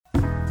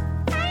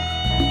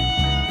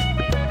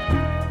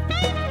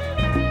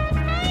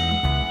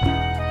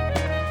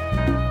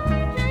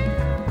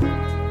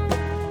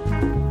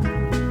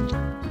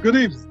Good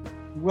evening.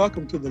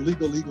 Welcome to the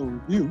Legal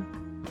Review,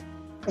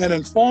 an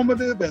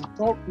informative and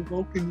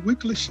thought-provoking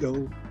weekly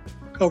show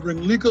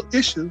covering legal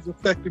issues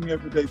affecting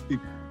everyday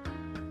people.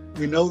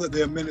 We know that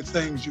there are many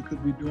things you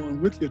could be doing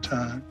with your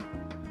time,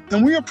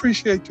 and we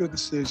appreciate your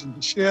decision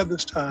to share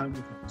this time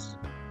with us.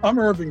 I'm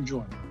Irving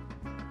Joyner.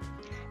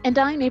 And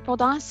I'm April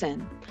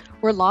Dawson.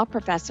 We're law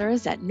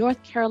professors at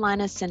North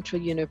Carolina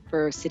Central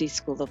University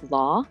School of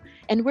Law,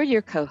 and we're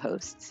your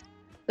co-hosts.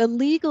 The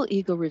Legal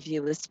Eagle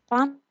Review is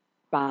sponsored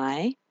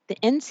by the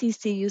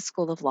NCCU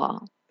School of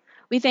Law.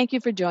 We thank you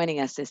for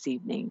joining us this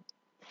evening.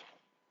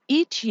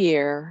 Each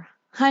year,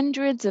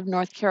 hundreds of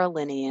North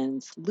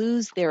Carolinians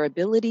lose their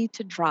ability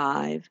to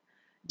drive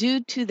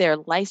due to their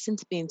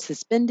license being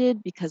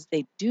suspended because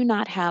they do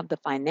not have the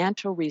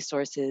financial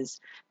resources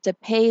to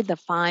pay the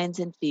fines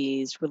and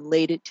fees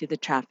related to the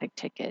traffic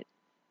ticket.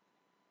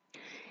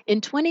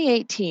 In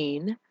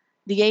 2018,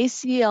 the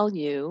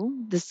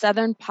ACLU, the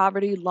Southern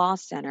Poverty Law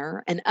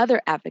Center, and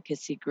other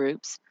advocacy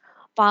groups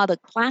filed a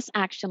class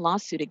action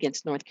lawsuit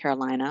against North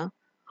Carolina,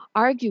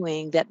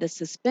 arguing that the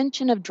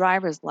suspension of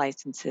driver's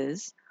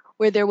licenses,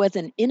 where there was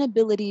an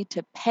inability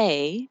to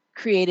pay,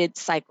 created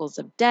cycles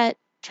of debt,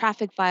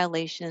 traffic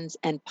violations,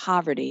 and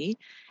poverty,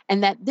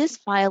 and that this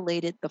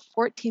violated the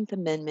 14th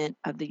Amendment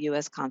of the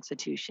U.S.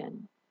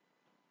 Constitution.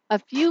 A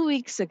few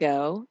weeks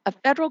ago, a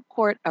federal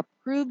court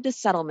approved a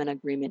settlement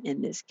agreement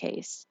in this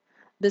case.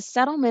 The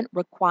settlement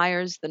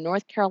requires the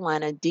North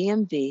Carolina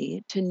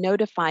DMV to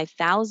notify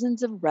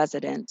thousands of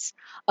residents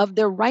of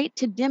their right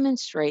to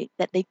demonstrate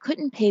that they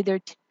couldn't pay their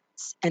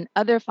tickets and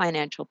other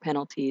financial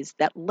penalties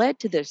that led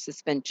to their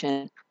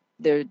suspension of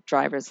their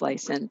driver's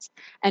license,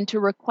 and to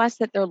request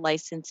that their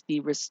license be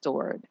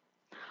restored.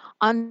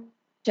 On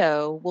the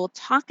show, we'll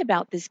talk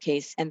about this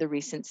case and the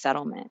recent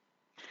settlement.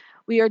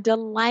 We are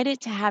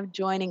delighted to have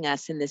joining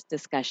us in this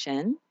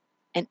discussion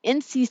an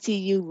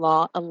NCCU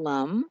Law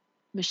alum,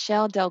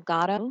 Michelle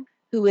Delgado,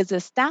 who is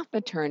a staff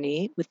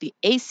attorney with the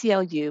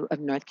ACLU of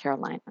North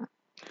Carolina.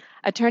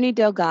 Attorney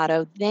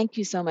Delgado, thank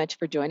you so much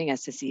for joining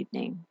us this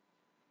evening.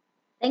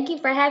 Thank you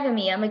for having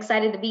me. I'm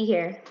excited to be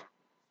here.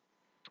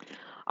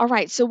 All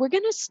right, so we're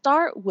going to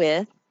start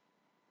with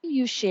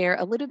you share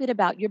a little bit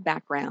about your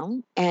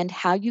background and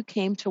how you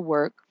came to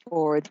work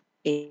for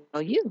the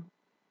ACLU.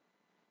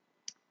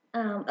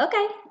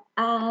 Okay.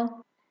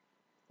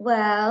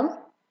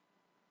 Well,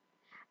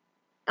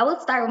 I will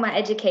start with my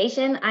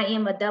education. I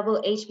am a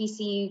double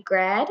HBCU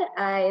grad.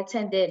 I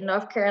attended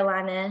North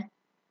Carolina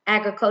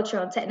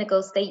Agricultural and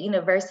Technical State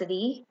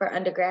University for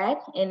undergrad,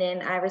 and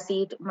then I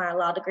received my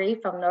law degree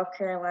from North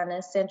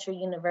Carolina Central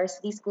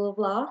University School of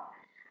Law.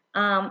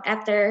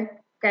 After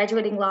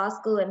graduating law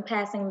school and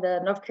passing the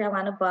North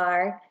Carolina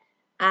bar,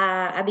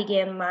 I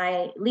began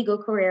my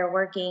legal career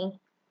working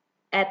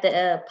at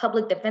the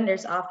Public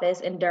Defender's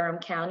Office in Durham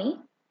County,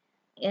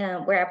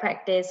 where I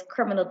practiced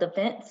criminal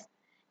defense.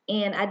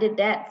 And I did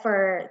that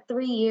for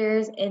 3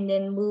 years and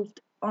then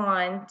moved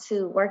on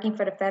to working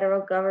for the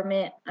federal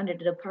government under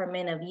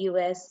the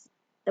U.S.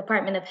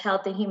 Department of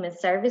Health and Human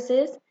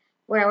Services,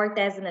 where I worked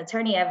as an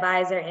attorney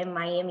advisor in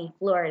Miami,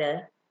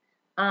 Florida.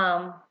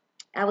 I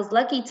was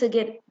lucky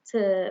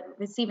to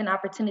receive an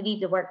opportunity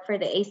to work for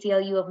the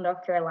ACLU of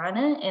North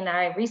Carolina, and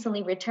I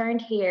recently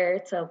returned here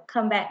to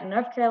come back to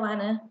North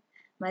Carolina,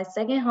 my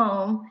second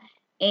home,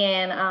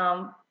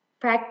 and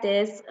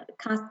practice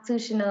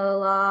constitutional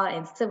law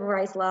and civil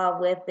rights law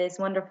with this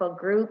wonderful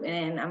group.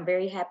 And I'm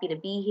very happy to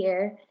be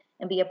here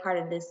and be a part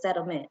of this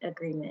settlement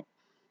agreement.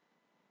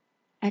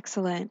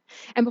 Excellent.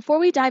 And before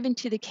we dive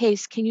into the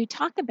case, can you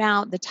talk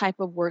about the type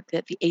of work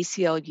that the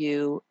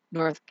ACLU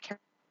North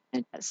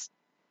Carolina does?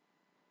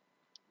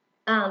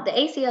 The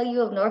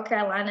ACLU of North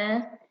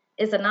Carolina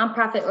is a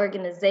nonprofit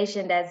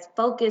organization that's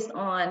focused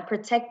on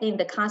protecting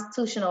the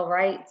constitutional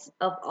rights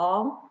of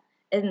all.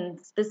 And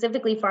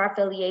specifically for our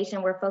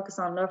affiliation, we're focused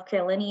on North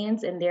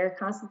Carolinians and their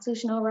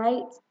constitutional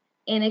rights.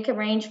 And it can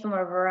range from a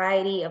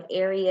variety of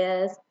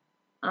areas,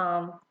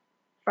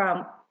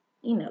 from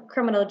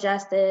criminal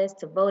justice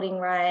to voting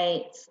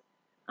rights,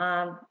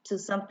 to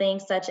something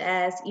such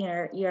as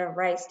your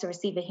rights to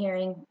receive a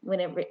hearing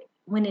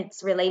when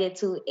it's related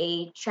to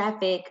a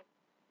traffic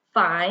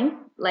fine,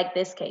 like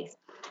this case.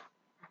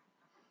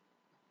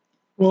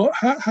 Well,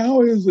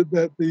 how is it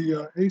that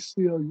the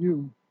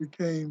ACLU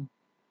became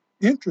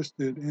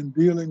interested in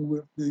dealing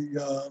with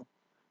the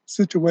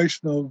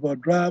situation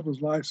of driver's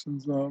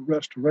license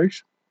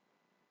restoration?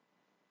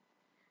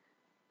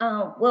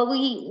 Well,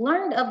 we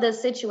learned of the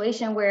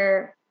situation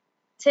where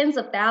tens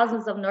of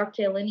thousands of North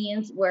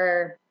Carolinians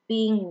were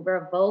being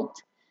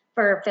revoked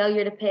for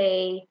failure to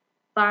pay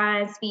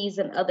fines, fees,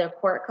 and other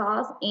court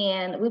costs.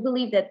 And we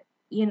believe that,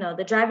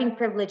 the driving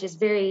privilege is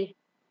very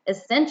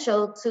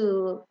essential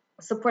to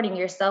supporting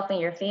yourself and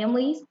your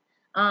families.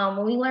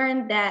 We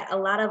learned that a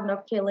lot of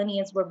North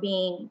Carolinians were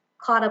being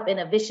caught up in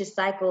a vicious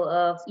cycle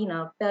of,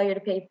 failure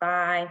to pay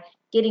fine,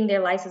 getting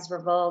their license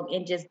revoked,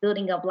 and just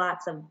building up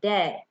lots of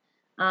debt.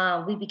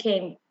 We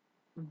became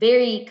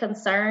very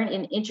concerned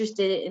and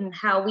interested in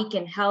how we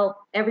can help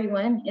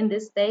everyone in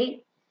this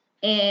state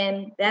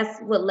And that's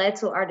what led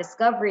to our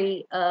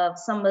discovery of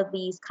some of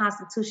these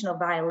constitutional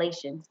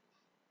violations.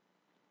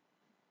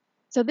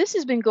 So this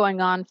has been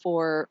going on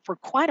for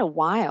quite a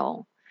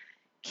while.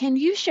 Can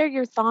you share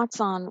your thoughts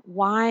on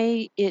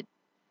why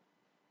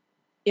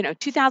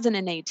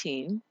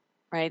 2018,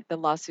 right, the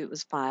lawsuit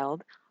was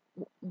filed,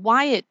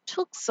 why it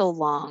took so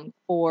long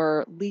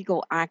for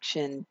legal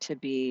action to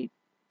be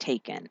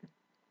taken?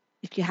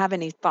 If you have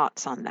any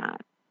thoughts on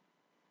that.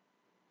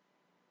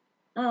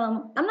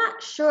 I'm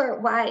not sure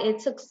why it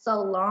took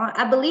so long.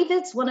 I believe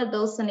it's one of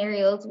those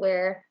scenarios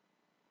where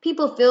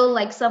people feel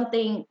like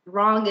something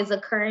wrong is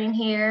occurring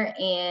here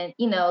and,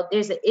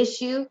 there's an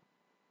issue.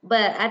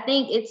 But I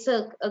think it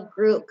took a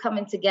group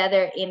coming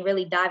together and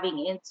really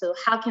diving into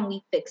how can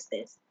we fix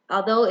this?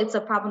 Although it's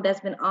a problem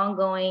that's been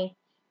ongoing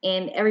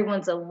and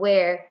everyone's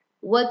aware,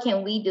 what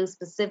can we do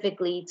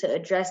specifically to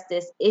address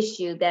this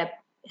issue that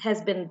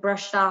has been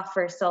brushed off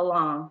for so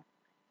long?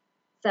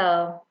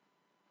 So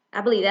I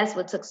believe that's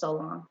what took so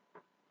long.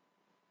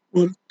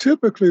 Well,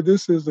 typically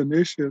this is an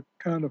issue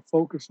kind of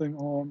focusing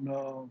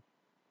on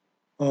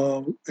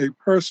a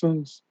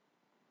person's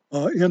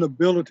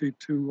inability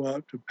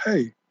to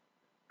pay.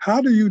 How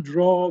do you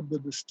draw the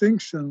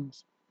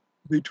distinctions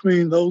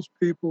between those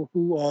people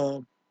who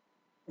are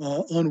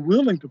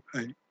unwilling to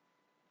pay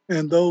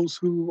and those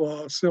who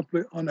are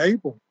simply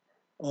unable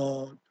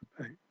to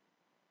pay?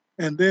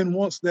 And then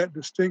once that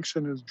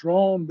distinction is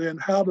drawn, then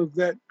how does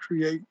that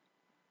create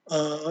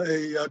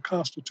a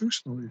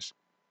constitutional issue?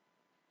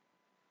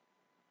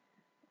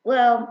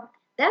 Well,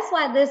 that's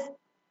why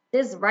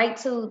this right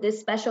to this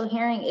special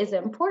hearing is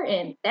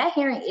important. That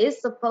hearing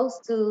is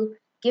supposed to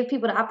give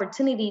people the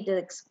opportunity to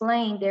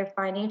explain their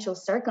financial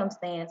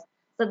circumstance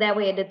so that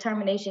way a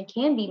determination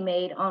can be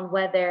made on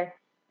whether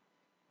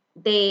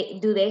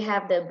they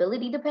have the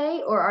ability to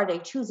pay or are they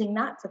choosing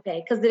not to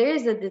pay, because there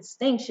is a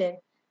distinction.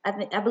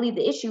 I believe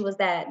the issue was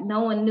that no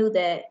one knew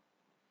that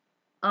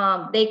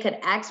they could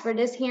ask for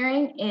this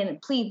hearing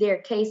and plead their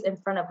case in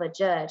front of a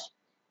judge.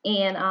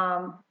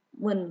 And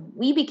when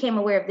we became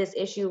aware of this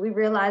issue, we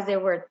realized there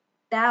were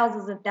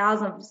thousands and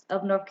thousands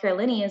of North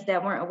Carolinians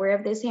that weren't aware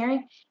of this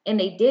hearing, and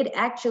they did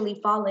actually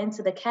fall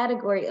into the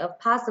category of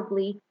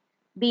possibly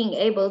being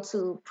able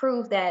to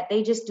prove that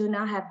they just do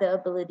not have the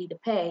ability to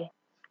pay.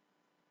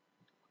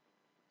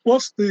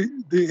 What's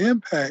the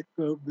impact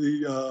of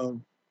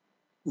the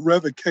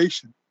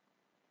revocation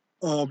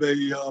of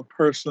a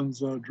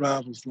person's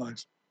driver's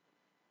license?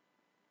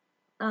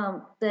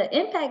 The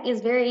impact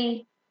is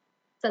very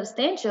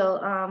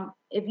substantial.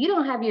 If you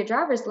don't have your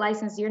driver's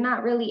license, you're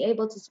not really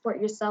able to support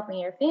yourself and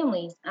your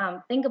families.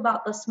 Think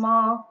about the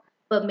small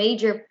but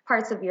major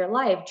parts of your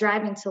life: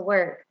 driving to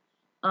work,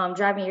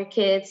 driving your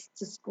kids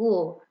to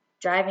school,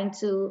 driving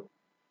to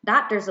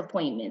doctor's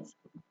appointments,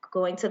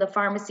 going to the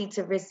pharmacy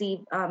to receive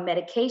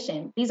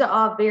medication. These are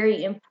all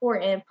very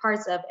important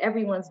parts of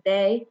everyone's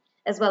day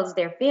as well as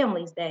their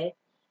family's day.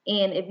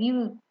 And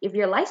if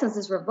your license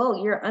is revoked,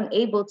 you're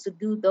unable to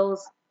do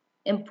those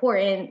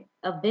important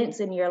events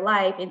in your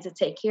life and to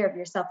take care of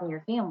yourself and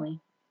your family.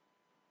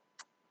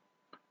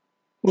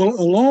 Well,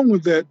 along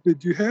with that,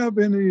 did you have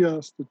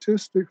any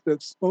statistics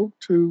that spoke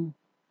to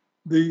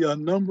the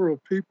number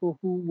of people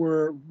who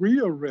were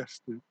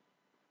rearrested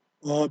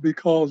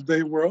because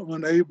they were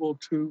unable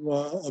to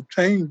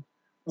obtain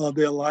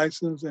their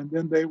license, and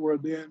then they were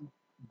then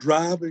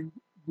driving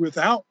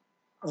without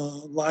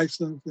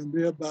license and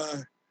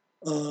thereby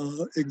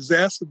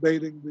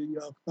exacerbating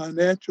the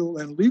financial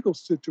and legal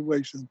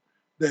situation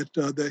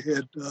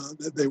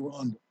that they were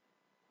under?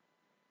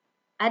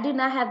 I do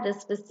not have the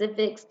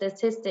specific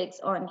statistics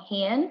on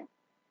hand.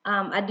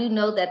 I do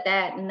know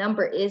that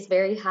number is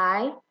very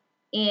high,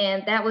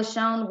 and that was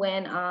shown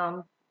when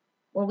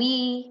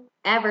we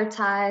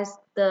advertised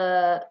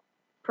the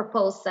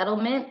proposed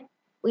settlement.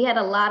 We had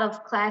a lot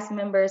of class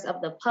members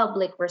of the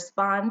public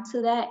respond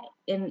to that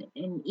in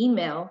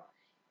email,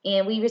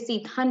 and we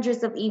received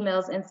hundreds of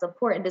emails in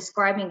support and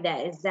describing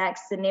that exact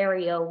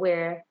scenario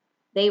where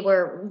they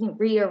were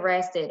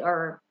rearrested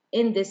or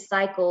in this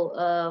cycle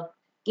of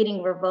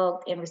getting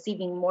revoked and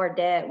receiving more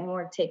debt,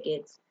 more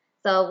tickets.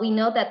 So we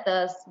know that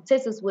the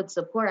statistics would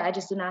support. I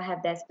just do not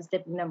have that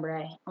specific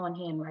number on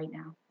hand right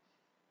now.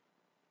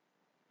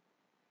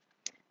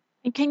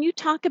 And can you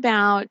talk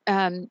about,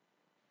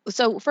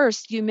 so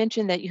first you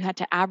mentioned that you had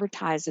to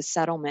advertise a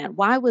settlement.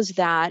 Why was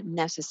that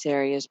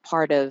necessary as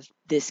part of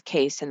this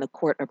case and the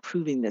court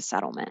approving the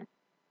settlement?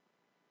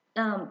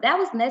 That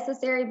was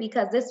necessary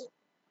because this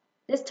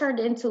turned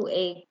into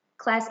a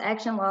class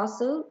action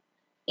lawsuit.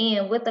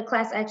 And with the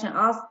class action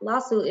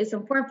lawsuit, it's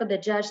important for the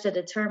judge to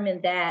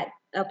determine that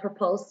a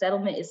proposed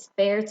settlement is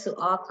fair to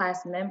all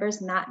class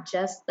members, not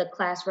just the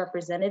class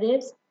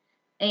representatives.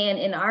 And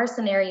in our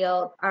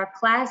scenario, our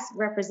class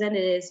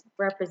representatives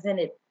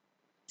represented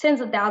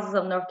tens of thousands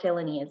of North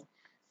Carolinians.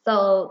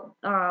 So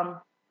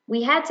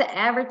we had to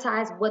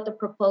advertise what the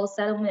proposed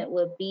settlement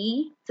would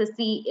be to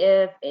see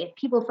if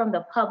people from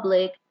the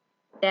public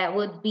that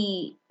would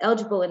be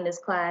eligible in this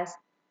class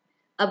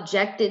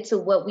objected to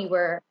what we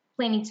were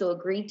planning to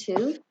agree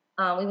to.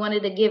 We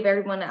wanted to give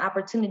everyone an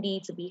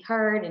opportunity to be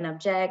heard and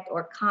object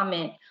or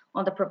comment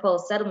on the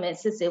proposed settlement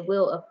since it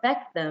will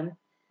affect them.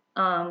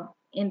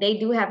 And they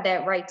do have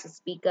that right to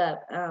speak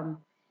up.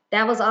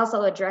 That was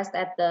also addressed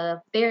at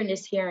the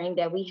fairness hearing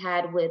that we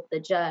had with the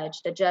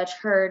judge. The judge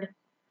heard,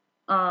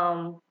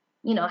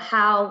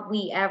 how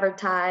we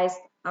advertised,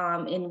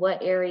 in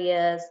what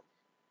areas,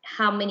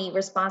 how many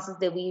responses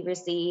did we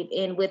receive,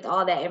 and with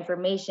all that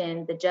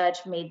information, the judge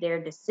made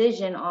their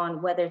decision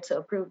on whether to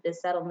approve the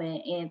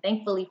settlement. And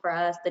thankfully for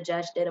us, the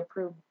judge did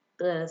approve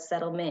the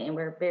settlement, and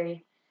we're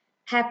very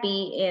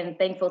happy and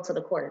thankful to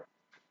the court.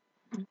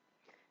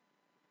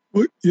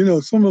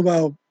 Well, some of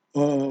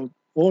our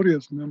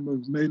audience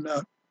members may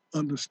not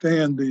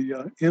understand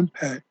the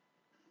impact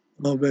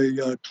of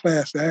a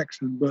class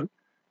action, but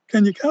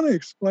can you kind of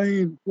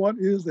explain what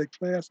is a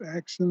class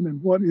action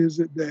and what is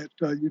it that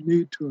you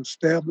need to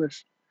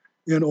establish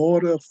in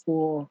order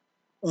for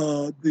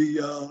a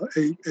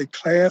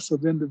class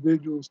of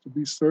individuals to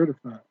be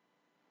certified?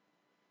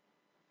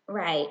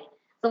 Right.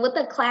 So with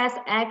the class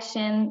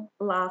action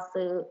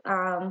lawsuit,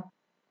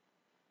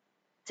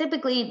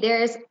 typically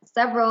there's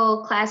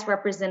several class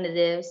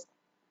representatives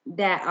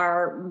that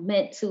are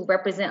meant to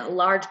represent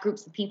large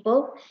groups of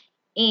people.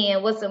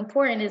 And what's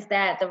important is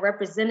that the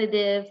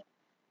representative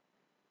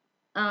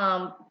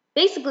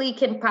basically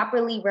can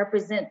properly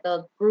represent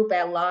the group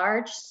at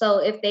large. So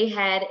if they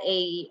had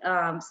a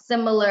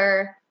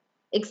similar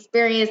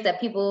experience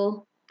that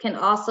people can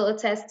also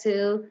attest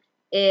to,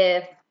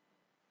 if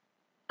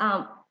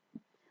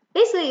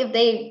basically if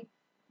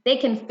they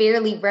can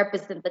fairly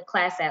represent the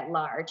class at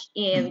large,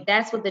 and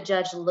that's what the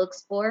judge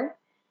looks for.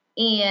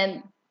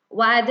 And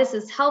why this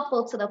is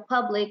helpful to the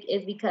public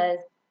is because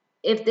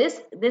if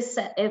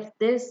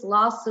this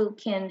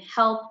lawsuit can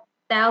help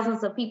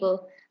thousands of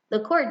people, the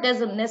court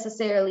doesn't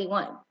necessarily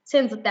want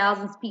tens of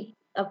thousands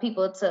of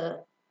people to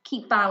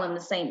keep filing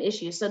the same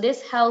issue. So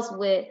this helps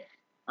with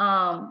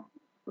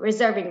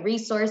reserving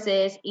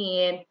resources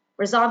and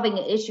resolving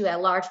an issue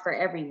at large for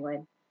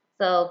everyone.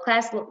 So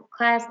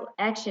class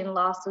action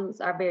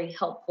lawsuits are very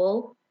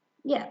helpful.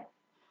 Yeah.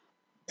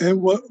 And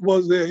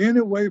was there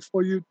any way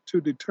for you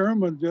to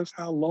determine just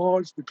how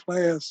large the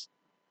class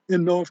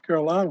in North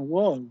Carolina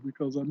was?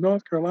 Because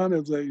North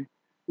Carolina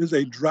is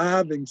a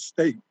driving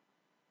state.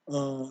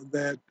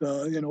 That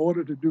in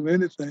order to do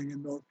anything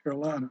in North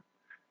Carolina,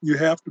 you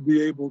have to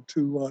be able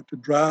to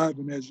drive.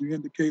 And as you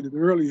indicated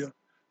earlier,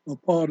 a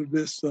part of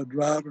this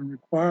driving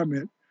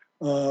requirement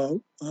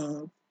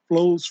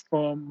flows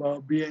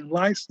from being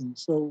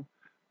licensed. So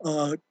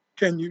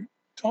can you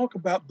talk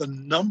about the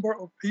number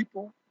of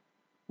people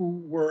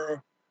who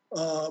were,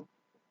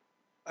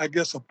 I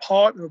guess, a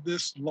part of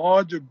this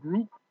larger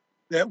group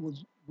that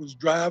was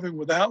driving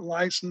without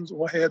license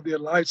or had their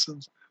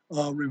license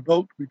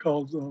revoked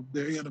because of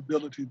their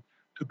inability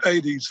to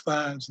pay these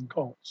fines and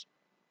costs?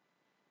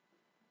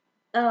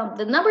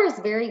 The number is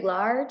very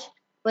large,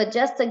 but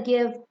just to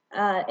give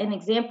an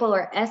example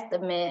or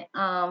estimate,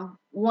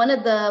 one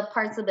of the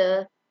parts of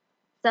the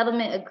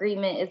settlement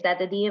agreement is that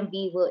the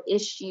DMV will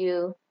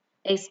issue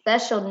a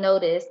special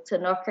notice to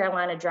North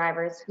Carolina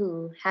drivers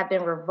who have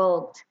been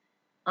revoked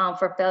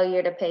for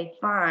failure to pay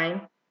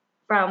fine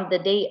from the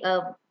date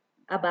of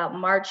about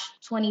March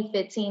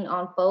 2015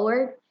 on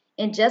forward.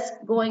 And just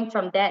going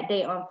from that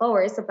day on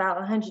forward, it's about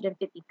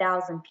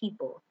 150,000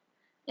 people.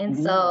 And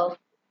so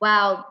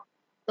while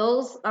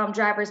those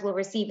drivers will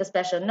receive a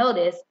special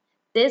notice,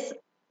 this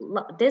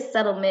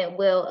settlement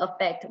will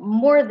affect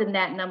more than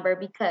that number,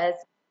 because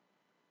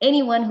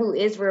anyone who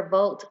is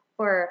revoked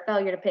for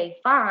failure to pay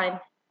fine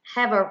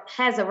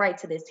has a right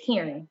to this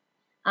hearing.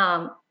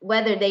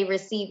 Whether they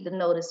receive the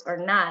notice or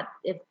not,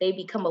 if they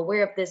become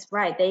aware of this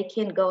right, they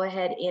can go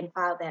ahead and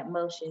file that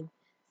motion.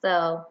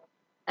 So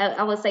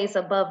I would say it's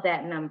above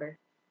that number.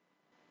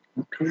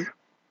 Okay.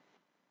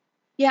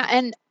 Yeah,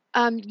 and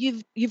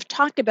you've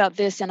talked about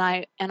this, and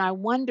I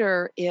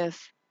wonder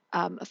if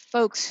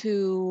folks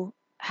who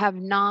have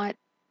not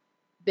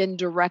been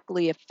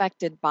directly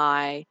affected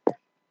by,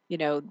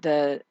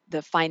 the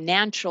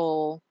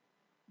financial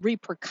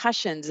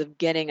repercussions of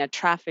getting a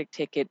traffic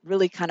ticket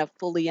really kind of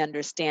fully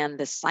understand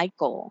the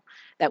cycle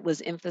that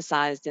was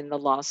emphasized in the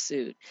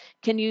lawsuit.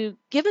 Can you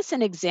give us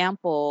an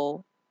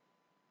example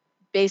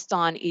based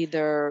on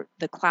either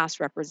the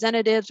class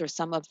representatives or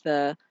some of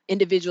the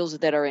individuals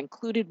that are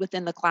included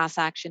within the class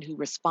action who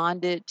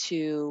responded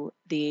to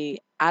the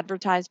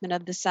advertisement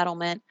of the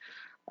settlement,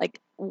 like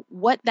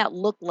what that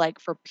looked like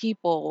for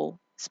people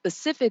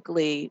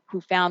specifically who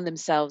found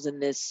themselves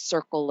in this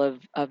circle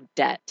of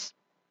debt?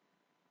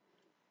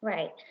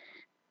 Right.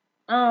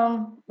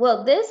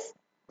 Well, this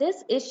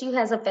issue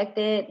has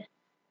affected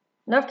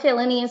North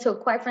Carolinians who,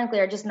 quite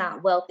frankly, are just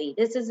not wealthy.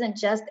 This isn't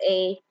just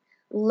a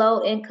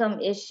low income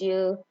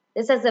issue.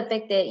 This has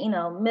affected,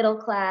 middle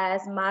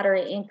class,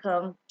 moderate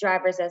income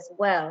drivers as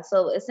well.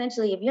 So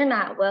essentially, if you're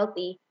not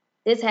wealthy,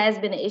 this has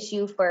been an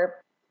issue for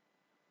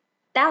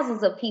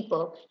thousands of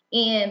people.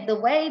 And the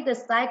way the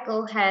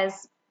cycle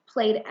has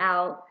played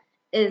out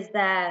is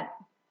that,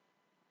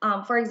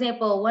 for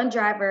example, one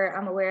driver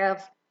I'm aware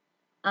of,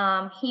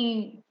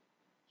 he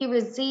he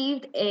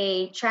received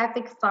a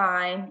traffic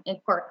fine and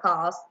court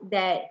costs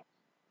that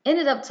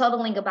ended up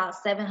totaling about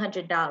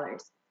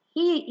 $700.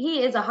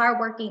 He is a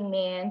hardworking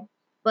man,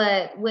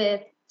 but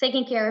with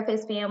taking care of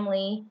his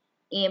family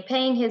and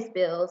paying his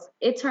bills,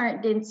 it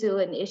turned into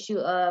an issue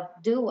of,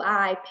 do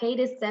I pay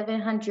this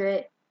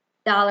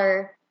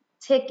 $700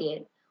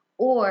 ticket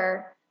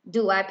or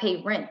do I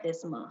pay rent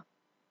this month?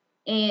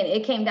 And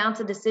it came down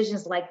to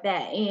decisions like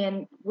that.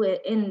 And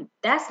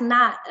that's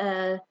not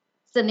a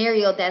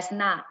scenario that's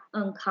not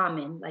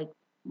uncommon. Like,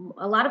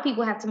 a lot of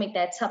people have to make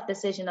that tough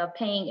decision of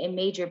paying a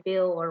major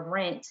bill or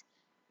rent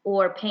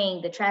or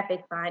paying the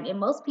traffic fine. And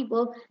most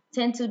people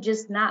tend to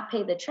just not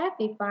pay the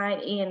traffic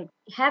fine and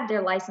have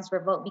their license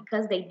revoked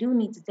because they do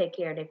need to take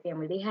care of their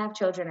family. They have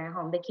children at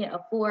home. They can't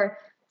afford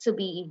to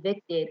be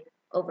evicted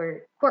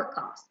over court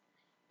costs.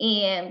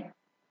 And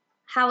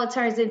how it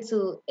turns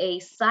into a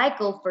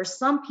cycle for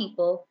some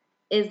people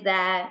is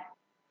that,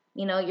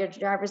 your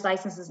driver's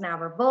license is now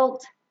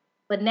revoked,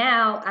 but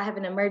now I have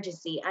an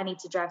emergency. I need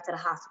to drive to the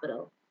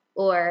hospital,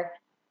 or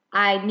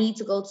I need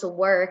to go to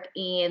work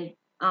and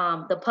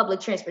the public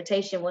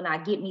transportation will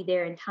not get me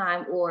there in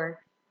time, or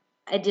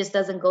it just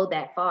doesn't go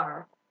that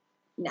far.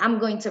 I'm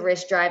going to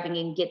risk driving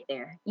and get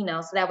there,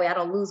 so that way I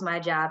don't lose my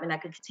job and I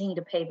can continue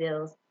to pay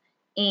bills.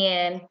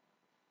 And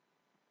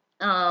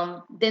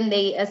then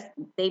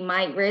they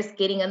might risk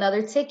getting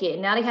another ticket.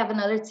 Now they have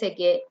another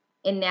ticket,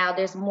 and now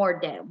there's more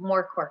debt,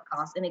 more court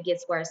costs, and it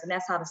gets worse. And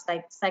that's how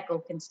the cycle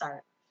can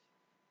start.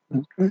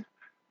 Okay.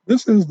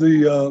 This is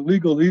the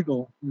Legal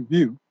Eagle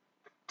Review,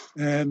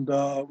 and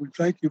we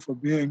thank you for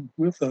being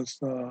with us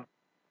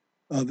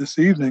this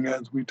evening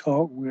as we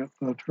talk with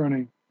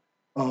attorney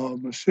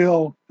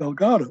Michelle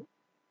Delgado,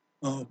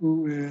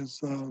 who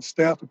is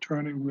staff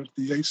attorney with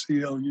the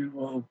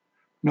ACLU of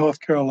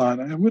North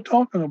Carolina. And we're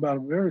talking about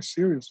a very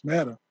serious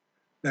matter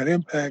that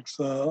impacts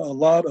a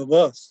lot of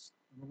us,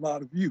 a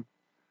lot of you,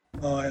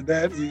 and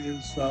that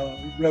is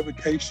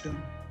revocation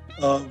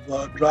of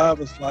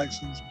driver's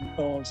license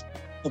because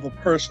of a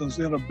person's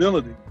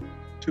inability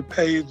to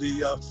pay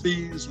the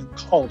fees and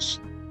costs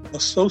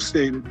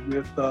associated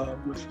with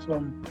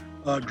some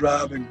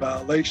driving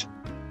violation.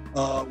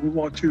 We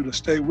want you to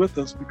stay with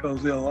us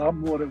because there are a lot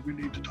more that we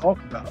need to talk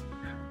about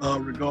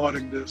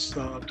regarding this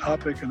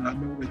topic, and I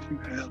know that you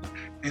have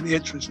an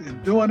interest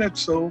in doing it.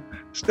 So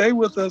stay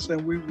with us,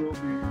 and we will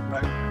be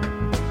right back.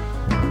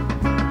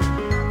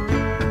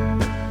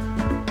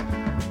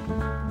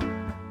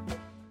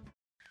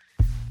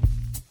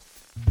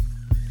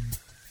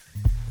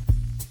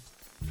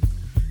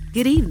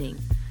 Good evening.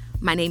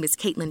 My name is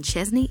Caitlin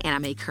Chesney, and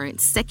I'm a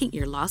current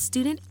second-year law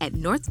student at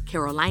North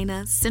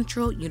Carolina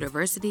Central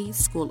University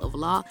School of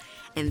Law,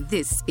 and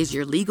this is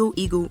your Legal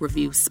Eagle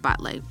Review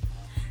Spotlight.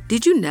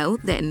 Did you know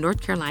that in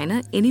North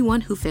Carolina,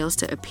 anyone who fails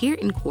to appear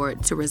in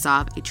court to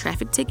resolve a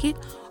traffic ticket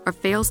or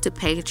fails to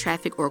pay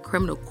traffic or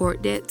criminal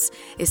court debts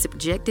is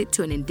subjected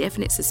to an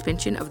indefinite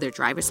suspension of their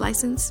driver's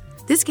license?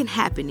 This can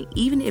happen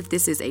even if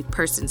this is a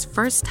person's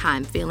first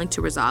time failing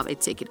to resolve a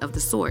ticket of the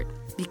sort.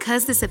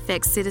 Because this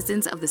affects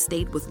citizens of the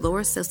state with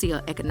lower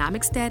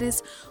socioeconomic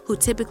status who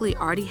typically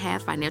already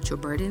have financial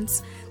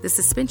burdens, the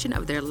suspension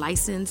of their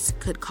license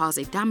could cause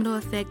a domino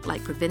effect,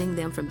 like preventing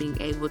them from being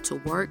able to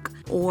work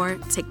or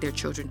take their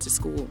children to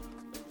school.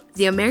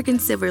 The American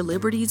Civil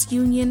Liberties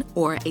Union,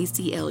 or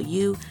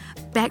ACLU,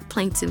 backed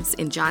plaintiffs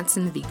in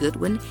Johnson v.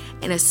 Goodwin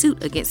in a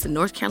suit against the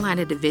North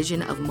Carolina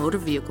Division of Motor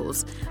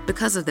Vehicles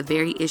because of the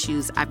very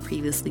issues I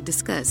previously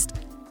discussed.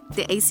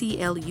 The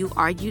ACLU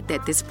argued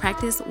that this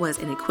practice was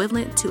an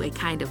equivalent to a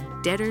kind of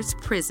debtor's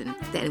prison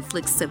that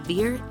inflicts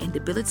severe and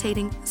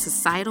debilitating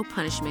societal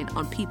punishment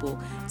on people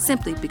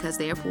simply because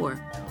they are poor.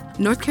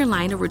 North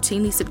Carolina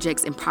routinely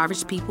subjects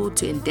impoverished people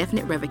to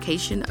indefinite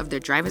revocation of their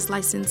driver's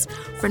license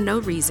for no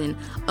reason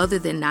other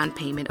than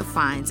non-payment of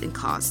fines and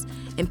costs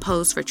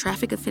imposed for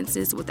traffic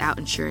offenses without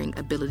ensuring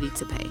ability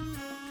to pay.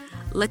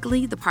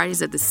 Luckily, the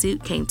parties of the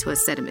suit came to a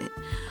settlement.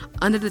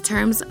 Under the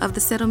terms of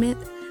the settlement,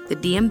 the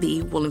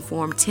DMV will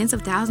inform tens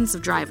of thousands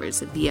of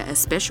drivers via a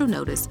special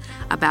notice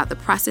about the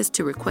process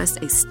to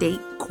request a state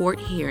court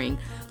hearing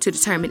to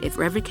determine if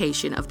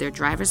revocation of their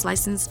driver's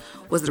license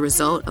was the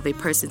result of a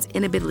person's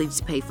inability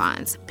to pay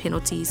fines,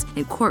 penalties,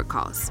 and court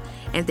costs,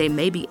 and they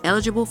may be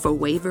eligible for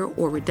waiver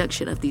or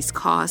reduction of these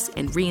costs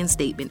and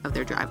reinstatement of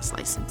their driver's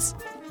license.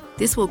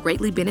 This will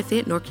greatly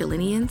benefit North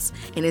Carolinians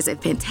and is a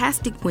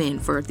fantastic win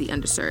for the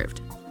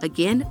underserved.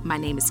 Again, my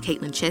name is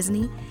Caitlin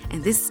Chesney,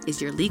 and this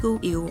is your Legal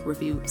Eagle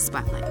Review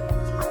Spotlight.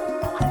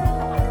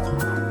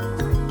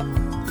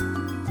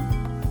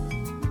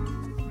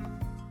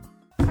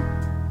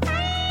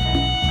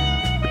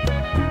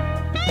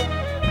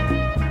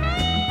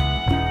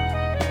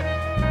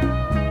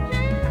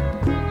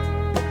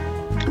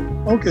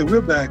 Okay, we're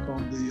back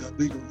on the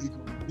Legal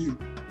Eagle Review,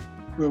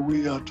 where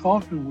we are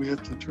talking with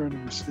attorney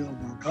Michelle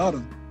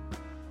Delgado,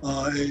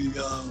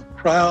 a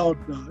proud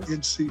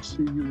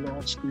NCCU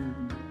law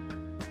student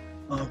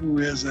who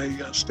is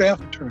a staff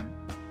attorney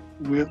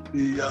with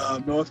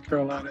the North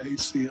Carolina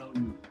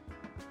ACLU.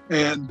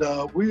 And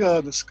we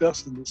are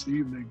discussing this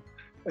evening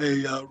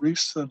a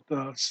recent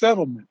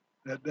settlement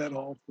that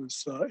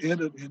office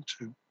entered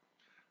into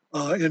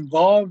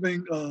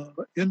involving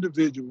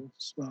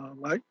individuals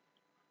like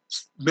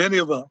many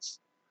of us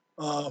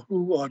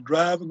who are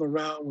driving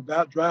around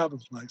without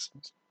driver's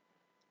license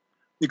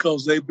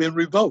because they've been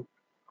revoked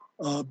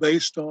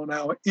based on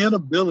our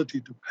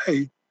inability to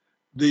pay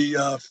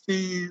the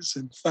fees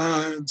and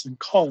fines and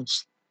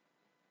costs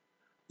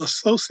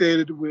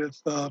associated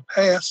with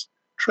past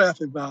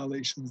traffic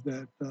violations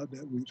that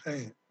we've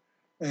had.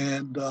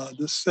 And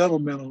this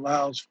settlement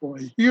allows for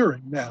a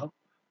hearing now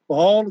for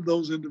all of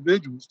those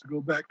individuals to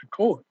go back to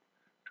court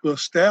to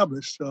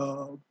establish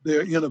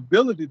their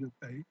inability to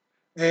pay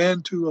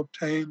and to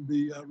obtain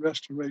the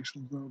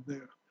restorations of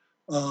their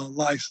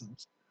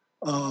license.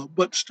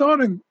 But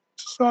starting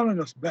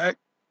us back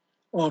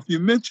off, you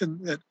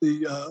mentioned at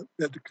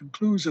the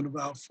conclusion of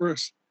our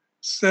first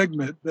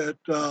segment that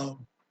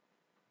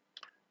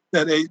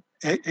that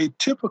a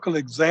typical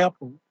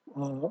example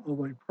of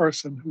a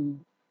person who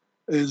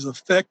is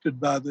affected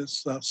by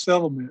this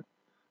settlement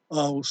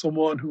with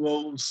someone who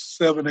owes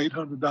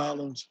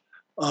 $700-800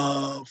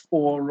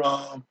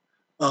 for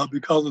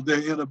because of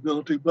their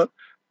inability. But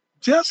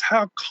just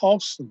how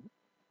costly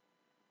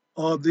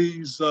are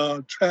these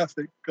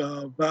traffic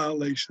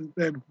violations,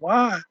 and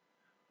why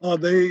are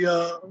they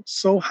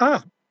so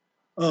high?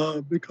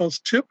 Because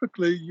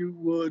typically you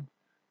would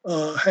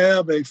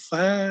have a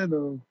fine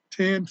of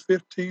 10,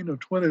 15, or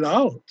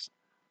 $20.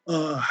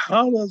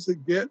 How does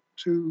it get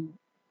to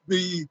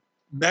be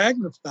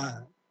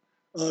magnified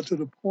to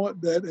the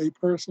point that a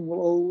person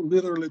will owe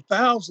literally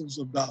thousands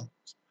of dollars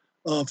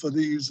for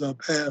these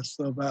past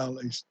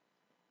violations?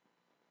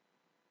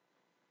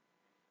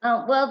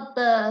 Well,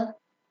 the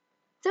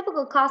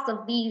typical cost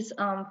of these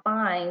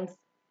fines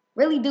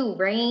really do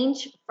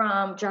range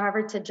from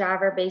driver to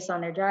driver based on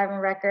their driving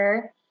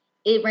record.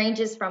 It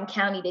ranges from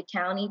county to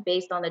county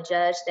based on the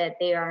judge that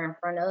they are in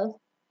front of.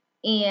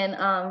 And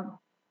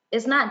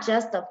it's not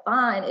just a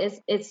fine,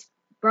 it's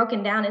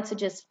broken down into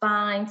just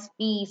fines,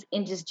 fees,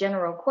 and just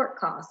general court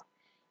costs.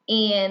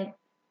 And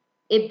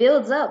it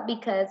builds up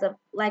because of,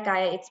 like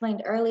I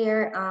explained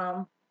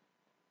earlier,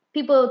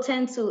 people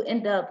tend to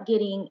end up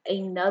getting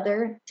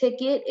another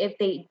ticket if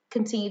they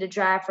continue to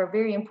drive for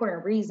very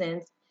important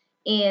reasons.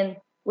 And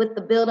with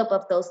the buildup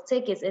of those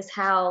tickets is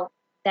how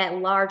that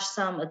large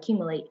sum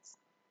accumulates.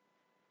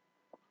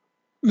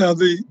 Now,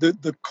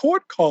 the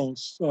court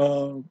costs,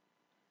 and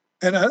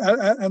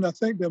I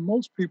think that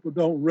most people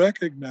don't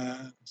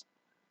recognize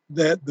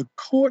that the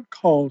court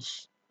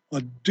costs are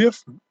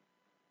different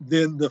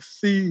than the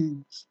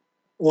fees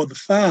or the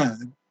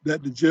fine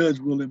that the judge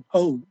will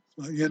impose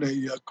in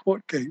a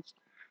court case.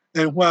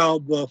 And while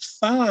the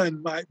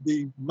fine might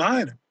be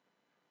minor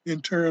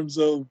in terms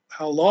of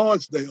how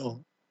large they are,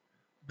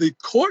 the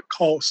court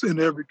costs in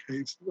every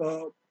case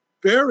are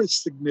very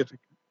significant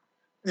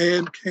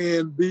and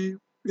can be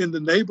in the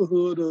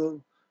neighborhood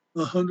of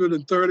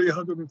 $130,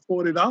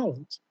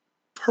 $140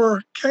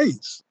 per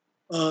case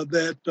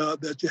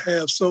that you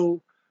have.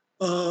 So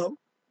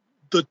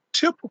the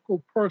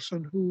typical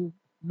person who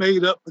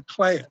made up the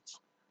class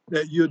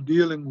that you're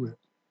dealing with,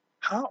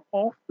 how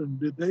often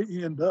did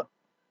they end up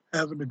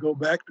having to go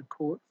back to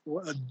court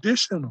for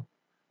additional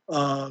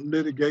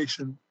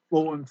litigation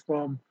flowing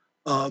from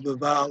the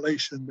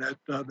violation that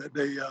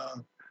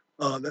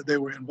they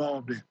were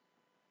involved in?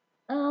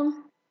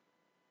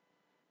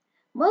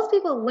 Most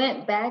people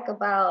went back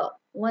about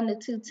 1 to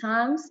 2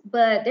 times,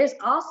 but there's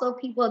also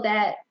people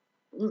that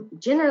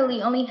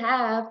generally only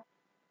have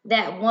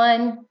that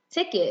one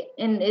ticket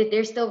and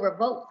they're still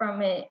revoked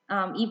from it,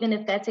 even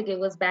if that ticket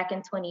was back in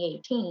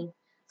 2018.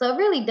 So it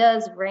really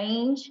does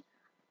range,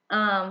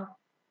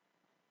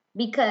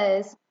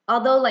 because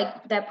although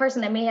like that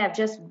person that may have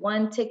just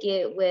one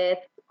ticket with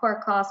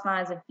court costs,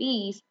 fines, and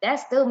fees, that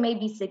still may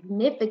be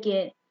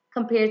significant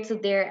compared to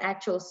their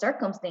actual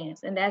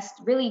circumstance. And that's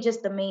really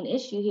just the main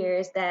issue here,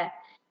 is that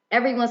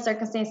everyone's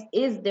circumstance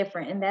is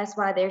different. And that's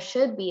why there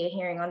should be a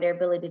hearing on their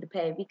ability to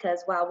pay,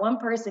 because while one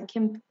person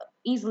can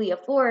easily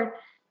afford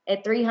a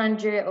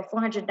 $300 or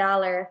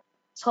 $400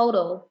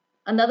 total,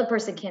 another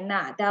person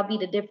cannot. That'll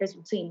be the difference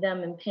between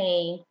them and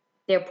paying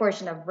their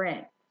portion of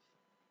rent.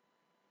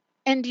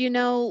 And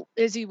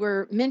as you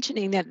were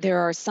mentioning that there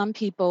are some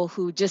people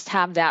who just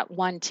have that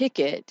one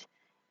ticket,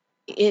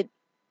 it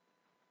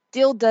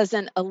still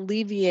doesn't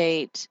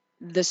alleviate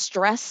the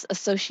stress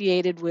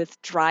associated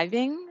with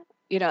driving.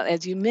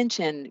 As you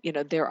mentioned,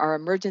 there are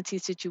emergency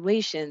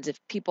situations if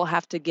people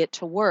have to get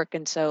to work.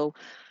 And so,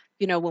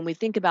 when we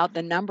think about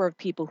the number of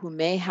people who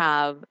may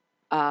have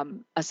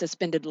a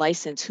suspended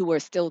license who are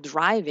still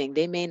driving,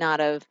 they may not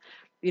have,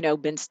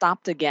 been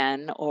stopped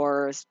again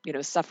or,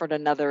 suffered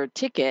another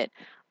ticket,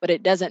 but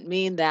it doesn't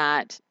mean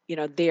that,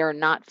 they are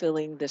not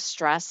feeling the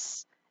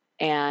stress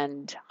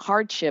and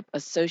hardship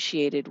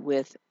associated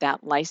with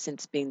that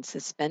license being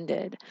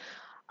suspended.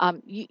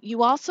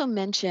 You also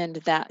mentioned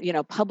that,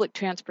 public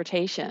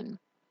transportation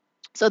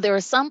So there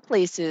are some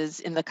places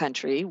in the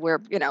country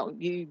where,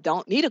 you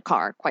don't need a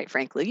car, quite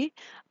frankly.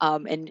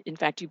 And in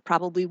fact, you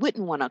probably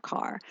wouldn't want a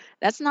car.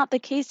 That's not the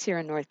case here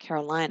in North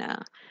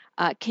Carolina.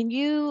 Can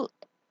you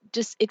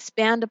just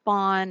expand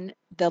upon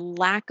the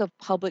lack of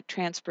public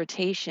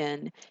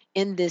transportation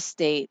in this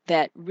state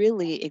that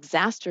really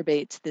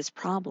exacerbates this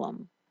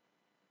problem?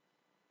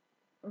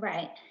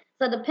 Right.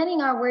 So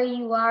depending on where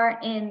you are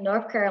in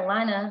North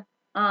Carolina,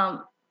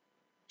 um,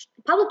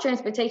 public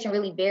transportation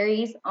really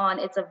varies on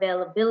its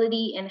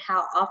availability and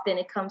how often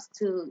it comes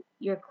to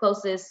your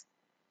closest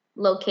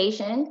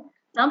location.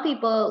 Some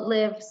people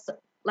live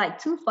like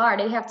too far;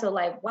 they have to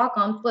like walk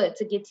on foot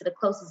to get to the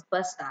closest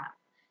bus stop.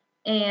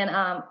 And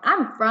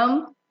I'm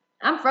from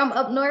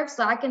up north,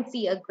 so I can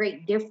see a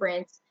great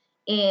difference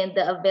in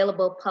the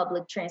available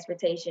public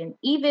transportation,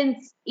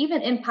 even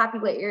in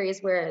popular areas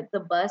where the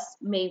bus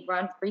may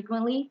run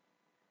frequently.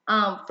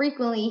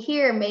 Frequently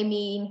here may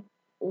mean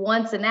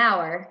once an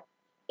hour,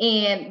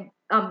 and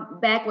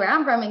back where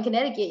I'm from in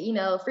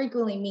Connecticut,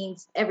 frequently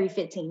means every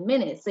 15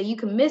 minutes. So you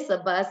can miss a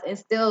bus and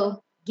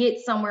still get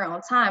somewhere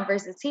on time.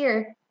 Versus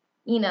here,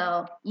 you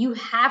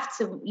have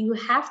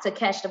to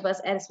catch the bus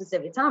at a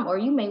specific time, or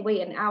you may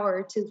wait an hour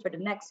or two for the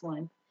next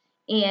one,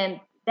 and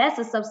that's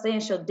a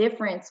substantial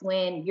difference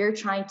when you're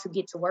trying to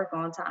get to work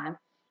on time.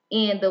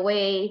 And the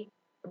way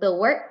the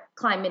work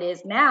climate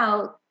is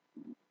now,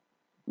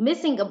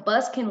 missing a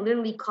bus can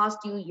literally cost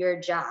you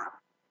your job,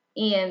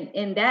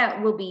 and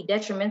that will be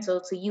detrimental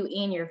to you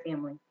and your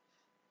family.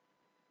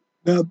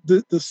 Now,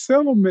 the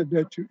settlement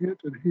that you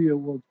entered here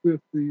was with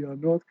the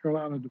North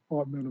Carolina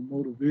Department of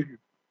Motor Vehicles.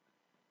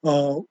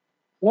 Uh,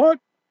 what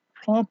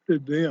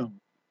prompted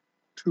them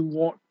to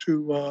want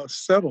to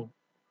settle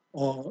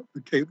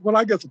the case? Well,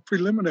 I guess a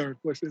preliminary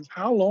question is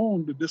how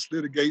long did this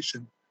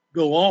litigation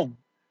go on?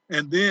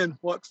 And then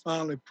what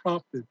finally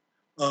prompted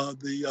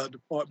the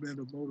Department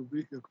of Motor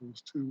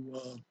Vehicles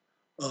to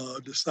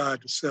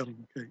decide to settle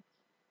the case?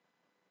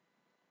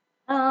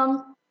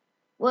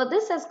 Well,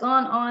 this has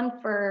gone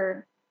on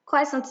for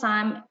quite some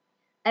time.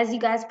 As you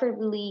guys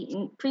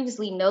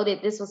previously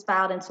noted, this was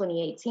filed in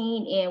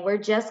 2018, and we're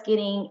just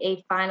getting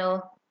a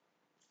final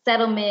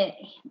settlement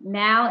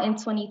now in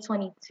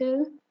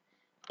 2022.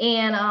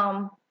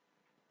 And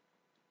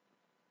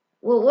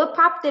well, what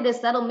prompted the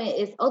settlement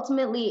is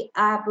ultimately,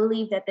 I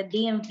believe that the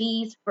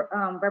DMV's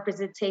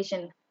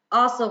representation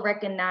also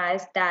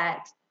recognized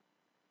that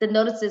the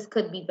notices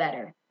could be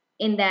better,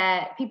 in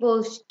that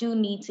people do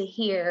need to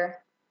hear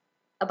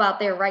about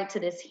their right to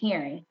this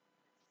hearing.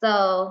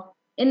 So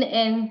in the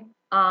end,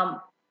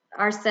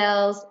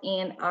 ourselves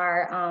and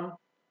our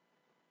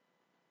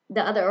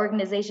the other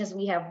organizations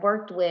we have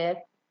worked with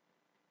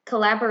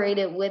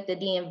collaborated with the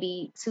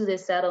DMV to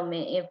this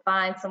settlement and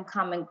find some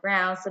common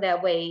ground, so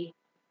that way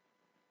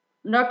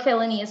North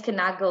Carolinians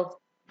cannot go,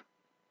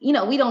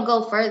 we don't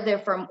go further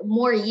for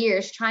more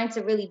years trying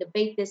to really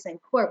debate this in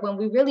court, when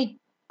we really,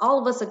 all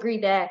of us agree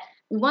that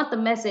we want the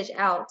message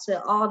out to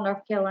all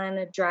North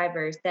Carolina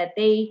drivers that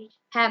they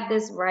have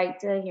this right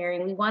to a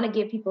hearing. We want to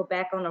get people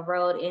back on the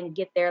road and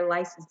get their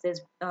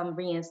licenses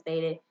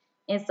reinstated.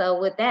 And so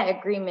with that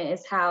agreement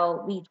is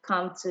how we've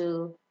come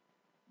to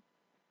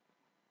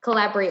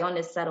collaborate on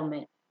this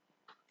settlement.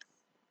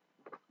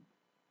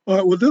 All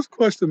right. Well, this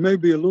question may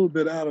be a little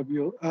bit out of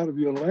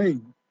your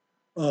lane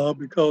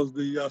because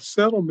the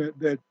settlement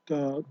that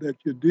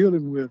you're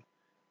dealing with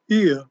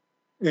here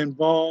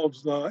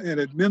involves an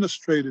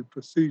administrative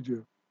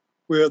procedure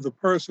where the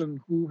person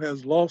who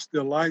has lost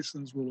their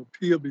license will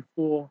appear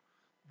before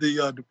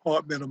the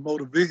Department of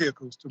Motor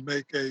Vehicles to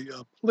make a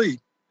plea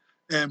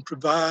and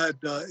provide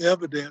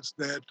evidence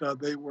that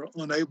they were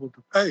unable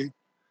to pay.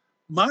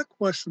 My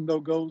question, though,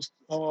 goes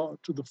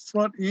to the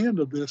front end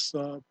of this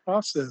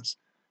process.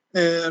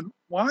 And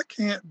why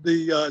can't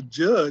the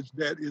judge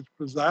that is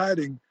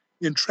presiding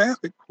in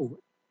traffic court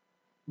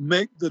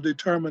make the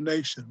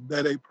determination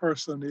that a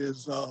person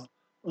is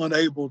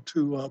unable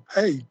to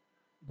pay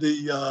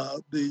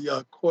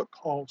the court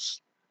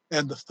costs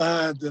and the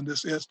fines in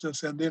this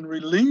instance, and then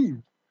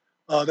relieve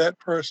that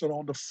person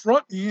on the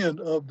front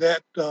end of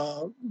that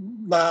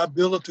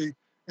liability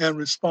and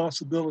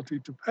responsibility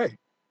to pay?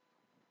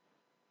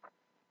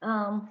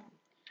 Well,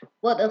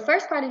 the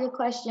first part of your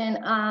question,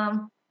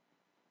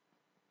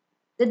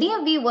 the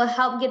DMV will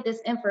help get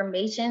this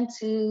information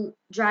to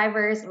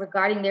drivers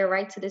regarding their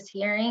right to this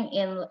hearing,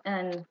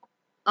 and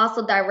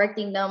also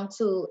directing them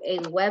to a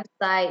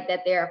website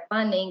that they're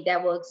funding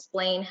that will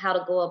explain how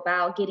to go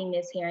about getting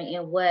this hearing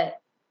and what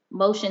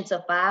motion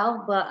to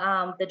file.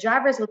 But the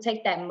drivers will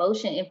take that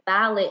motion and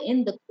file it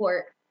in the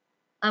court,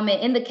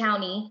 in the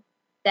county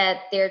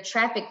that their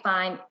traffic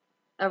fine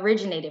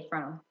originated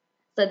from.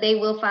 So they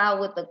will file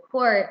with the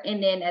court,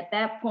 and then at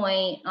that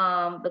point,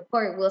 the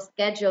court will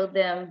schedule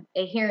them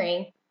a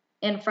hearing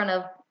in front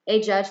of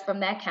a judge from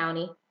that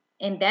county,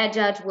 and that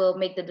judge will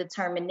make the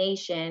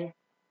determination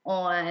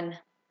on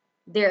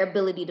their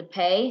ability to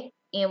pay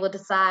and will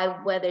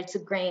decide whether to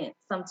grant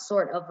some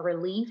sort of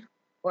relief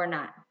or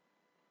not.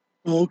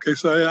 Okay,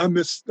 so I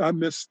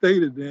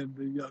misstated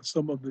then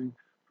some of the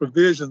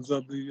provisions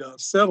of the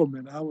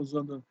settlement. I was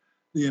under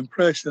the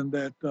impression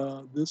that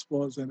this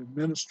was an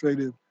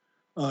administrative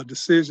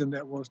decision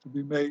that was to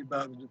be made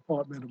by the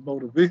Department of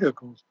Motor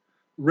Vehicles,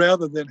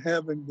 rather than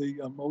having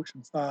the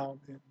motion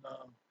filed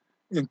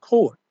in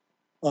court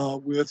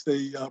with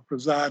a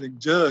presiding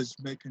judge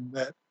making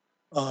that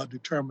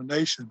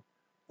determination.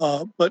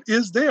 But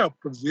is there a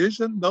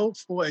provision, though,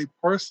 for a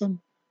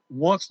person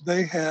once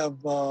they have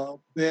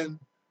been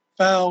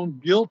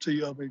found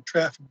guilty of a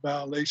traffic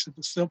violation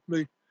to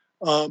simply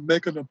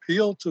make an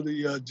appeal to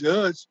the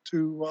judge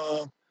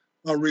to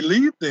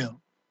relieve them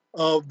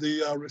of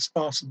the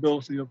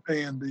responsibility of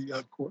paying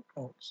the court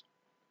costs?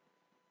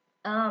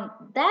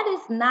 That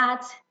is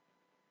not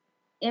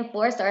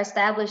enforced or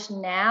established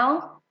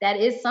now. That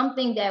is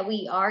something that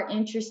we are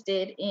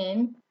interested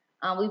in.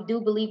 We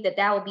do believe that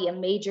that would be a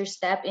major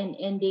step in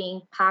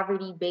ending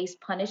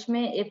poverty-based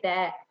punishment if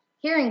that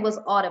hearing was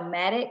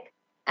automatic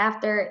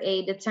after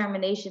a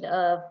determination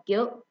of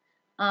guilt.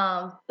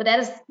 But that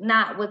is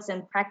not what's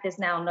in practice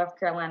now in North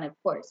Carolina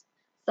courts.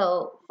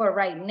 So for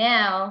right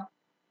now,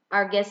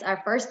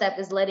 our first step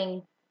is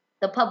letting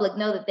the public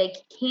know that they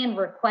can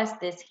request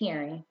this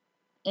hearing,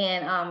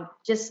 and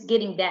just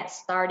getting that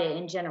started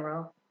in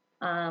general.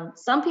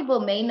 Some people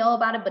may know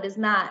about it, but it's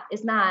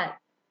not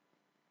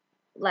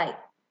like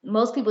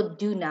most people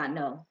do not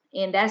know.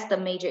 And that's the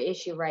major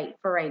issue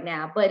for right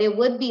now. But it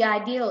would be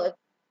ideal if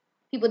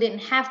people didn't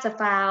have to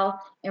file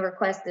and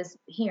request this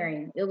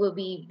hearing. It would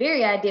be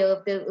very ideal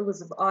if it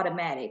was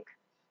automatic.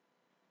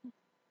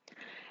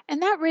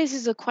 And that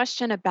raises a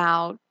question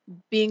about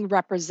being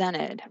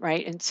represented,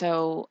 right? And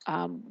so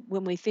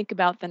when we think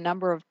about the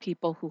number of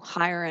people who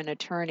hire an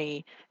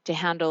attorney to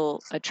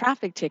handle a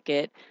traffic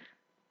ticket,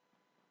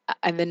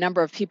 and the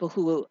number of people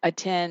who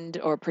attend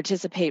or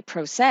participate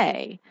pro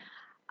se,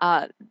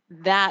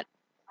 that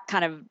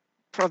kind of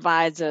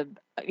provides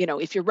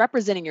if you're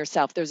representing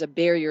yourself, there's a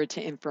barrier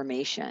to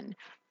information.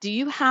 Do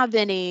you have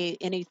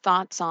any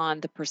thoughts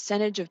on the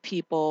percentage of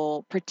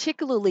people,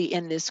 particularly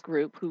in this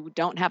group, who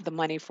don't have the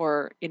money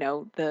for,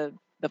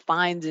 the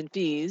fines and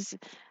fees?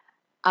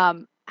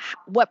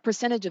 What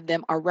percentage of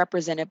them are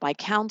represented by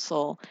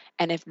counsel,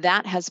 and if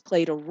that has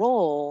played a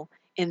role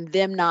in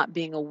them not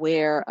being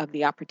aware of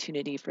the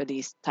opportunity for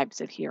these types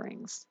of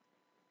hearings?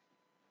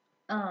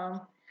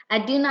 I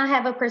do not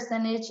have a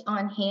percentage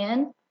on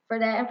hand for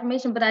that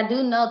information, but I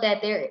do know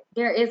that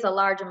there is a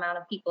large amount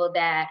of people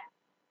that,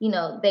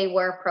 they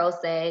were pro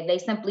se. They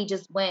simply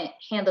just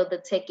handled the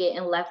ticket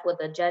and left with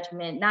a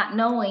judgment, not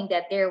knowing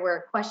that there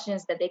were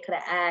questions that they could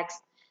have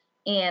asked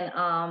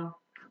and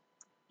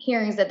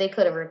hearings that they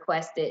could have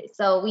requested.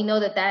 So we know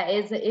that that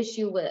is an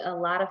issue with a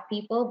lot of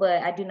people,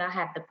 but I do not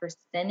have the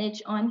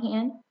percentage on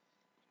hand.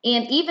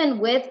 And even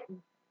with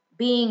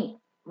being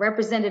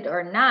represented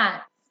or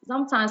not,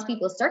 sometimes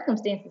people's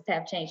circumstances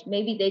have changed.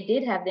 Maybe they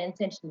did have the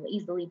intention to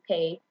easily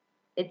pay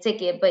the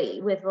ticket,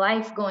 but with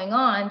life going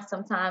on,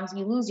 sometimes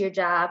you lose your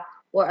job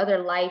or other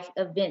life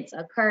events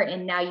occur,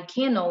 and now you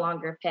can no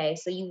longer pay.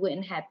 So you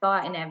wouldn't have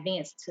thought in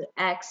advance to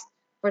ask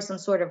for some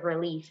sort of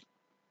relief.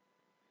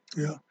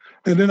 Yeah,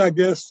 and then I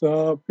guess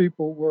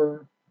people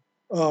were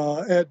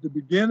at the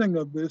beginning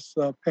of this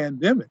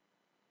pandemic.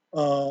 A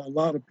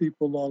lot of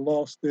people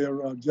lost their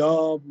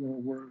jobs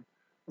or were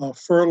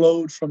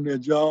furloughed from their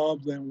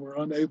jobs and were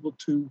unable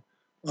to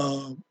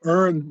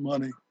earn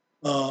money.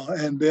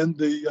 And then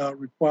the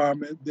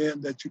requirement then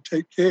that you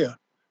take care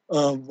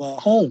of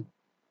home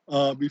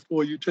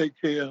before you take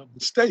care of the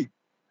state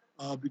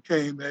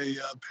became a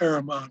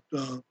paramount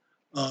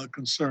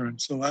concern.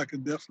 So I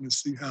can definitely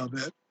see how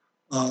that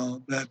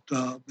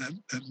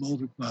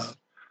multiplies.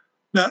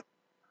 Now,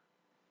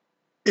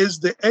 is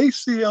the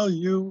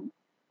ACLU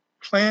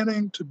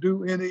planning to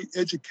do any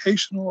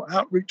educational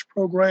outreach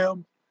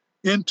program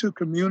into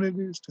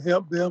communities to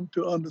help them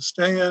to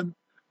understand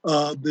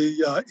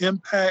the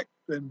impact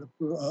and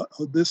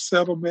of this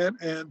settlement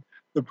and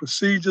the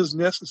procedures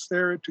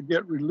necessary to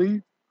get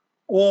relief?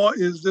 Or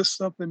is this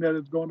something that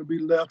is going to be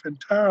left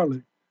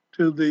entirely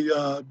to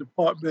the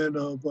Department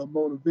of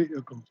Motor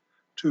Vehicles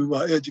to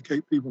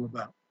educate people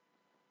about?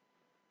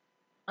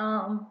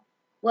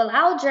 Well,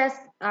 I'll address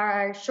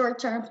our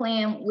short-term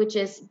plan, which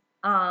is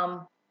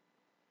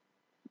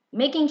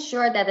making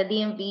sure that the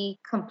DMV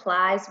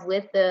complies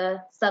with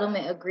the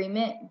settlement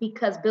agreement,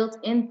 because built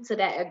into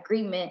that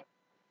agreement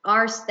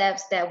are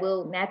steps that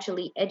will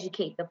naturally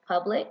educate the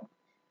public.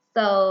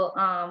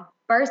 So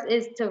first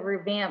is to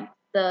revamp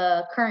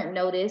the current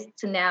notice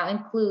to now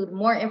include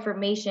more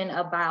information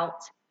about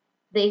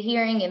the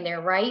hearing and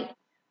their right.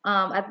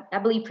 I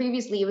believe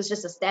previously it was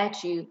just a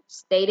statute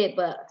stated,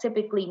 but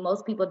typically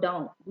most people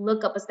don't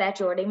look up a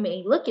statute, or they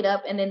may look it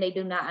up and then they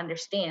do not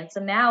understand.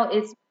 So now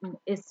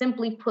it's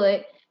simply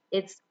put,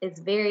 it's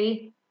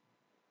very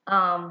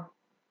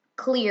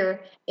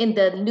clear in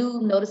the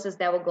new notices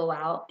that will go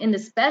out. In the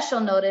special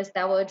notice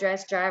that will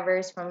address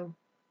drivers from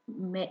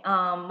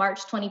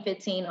March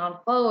 2015 on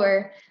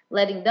forward,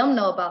 letting them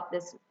know about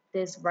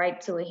this right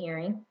to a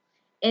hearing.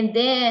 And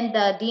then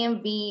the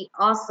DMV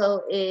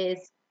also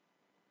is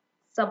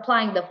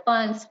supplying the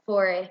funds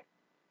for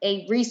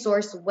a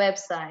resource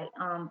website.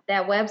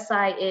 That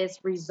website is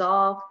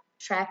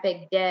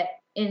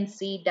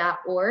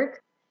resolvetrafficdebtnc.org,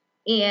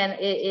 and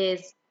it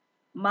is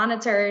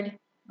monitored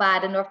by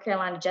the North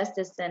Carolina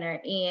Justice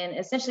Center. And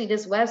essentially,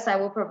 this website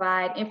will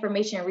provide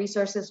information and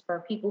resources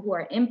for people who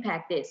are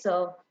impacted.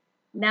 So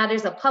now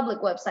there's a public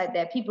website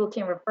that people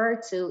can refer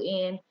to,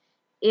 and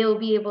it will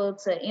be able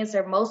to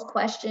answer most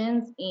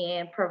questions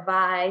and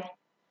provide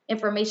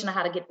information on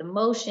how to get the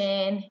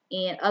motion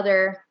and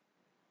other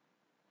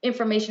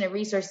information and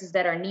resources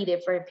that are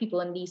needed for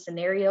people in these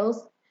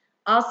scenarios.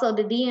 Also,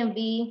 the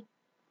DMV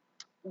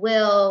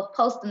will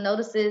post the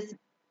notices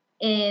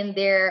in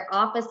their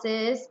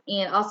offices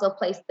and also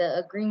place the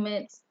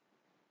agreements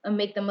and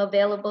make them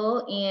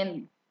available.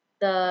 And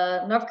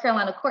the North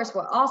Carolina courts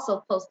will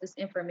also post this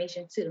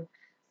information too.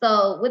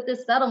 So with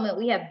this settlement,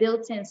 we have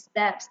built-in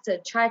steps to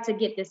try to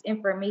get this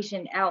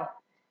information out.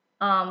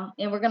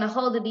 And we're going to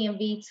hold the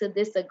DMV to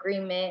this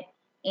agreement.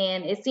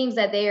 And it seems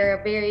that they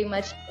are very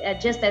much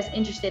just as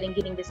interested in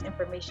getting this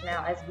information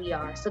out as we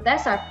are. So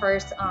that's our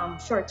first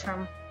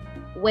short-term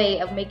way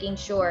of making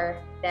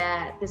sure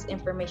that this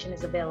information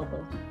is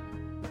available.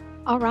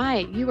 All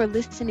right, you are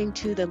listening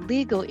to the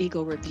Legal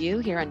Eagle Review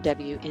here on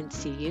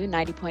WNCU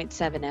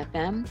 90.7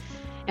 FM.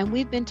 And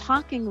we've been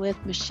talking with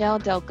Michelle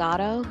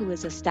Delgado, who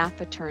is a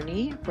staff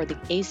attorney for the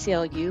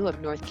ACLU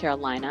of North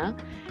Carolina.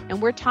 And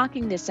we're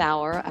talking this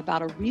hour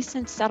about a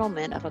recent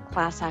settlement of a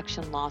class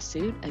action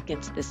lawsuit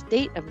against the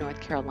state of North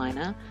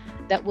Carolina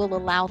that will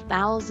allow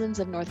thousands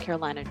of North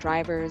Carolina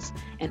drivers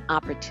an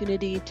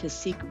opportunity to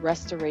seek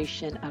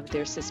restoration of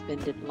their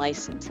suspended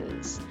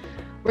licenses.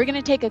 We're going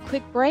to take a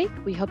quick break.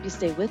 We hope you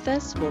stay with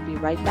us. We'll be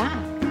right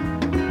back.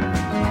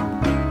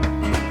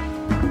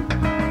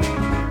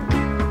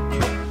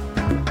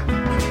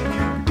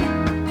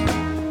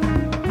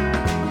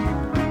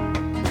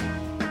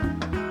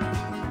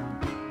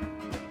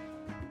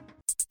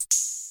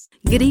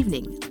 Good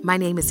evening. My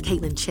name is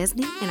Caitlin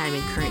Chesney, and I'm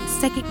a current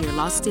second-year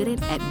law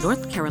student at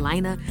North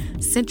Carolina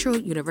Central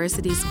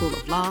University School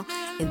of Law,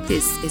 and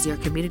this is your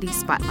Community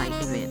Spotlight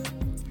event.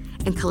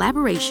 In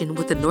collaboration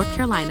with the North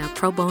Carolina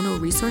Pro Bono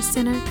Resource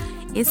Center,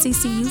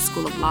 NCCU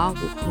School of Law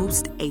will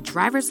host a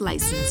driver's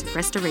license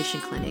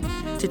restoration clinic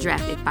to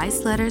draft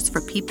advice letters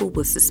for people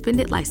with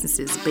suspended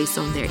licenses based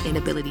on their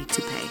inability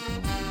to pay.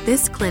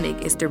 This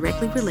clinic is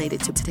directly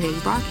related to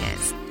today's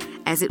broadcast,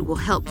 as it will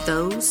help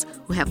those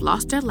who have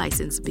lost their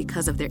license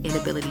because of their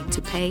inability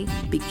to pay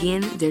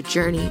begin their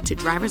journey to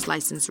driver's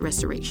license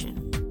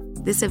restoration.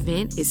 This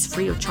event is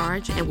free of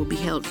charge and will be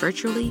held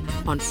virtually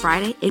on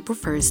Friday, April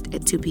 1st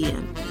at 2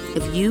 p.m.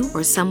 If you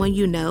or someone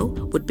you know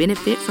would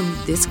benefit from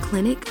this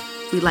clinic,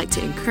 we'd like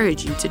to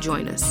encourage you to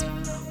join us.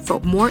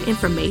 For more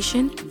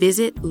information,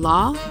 visit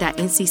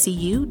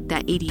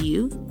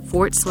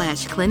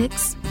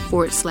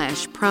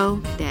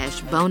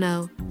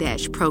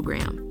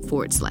law.nccu.edu/clinics/pro-bono-program/.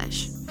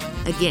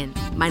 Again,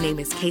 my name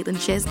is Caitlin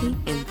Chesney,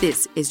 and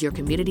this is your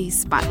Community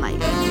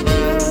Spotlight.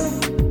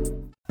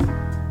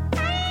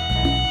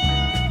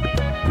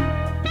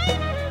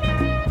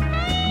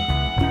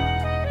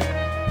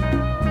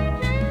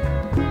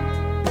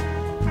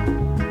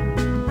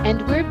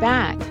 And we're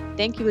back.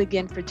 Thank you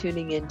again for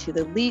tuning in to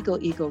the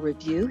Legal Eagle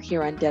Review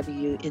here on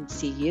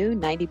WNCU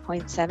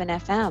 90.7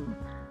 FM.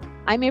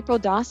 I'm April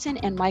Dawson,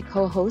 and my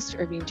co-host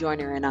Irving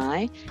Joyner and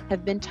I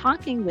have been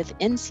talking with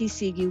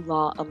NCCU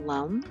Law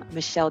alum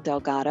Michelle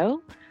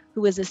Delgado,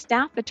 who is a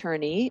staff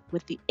attorney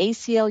with the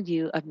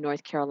ACLU of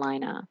North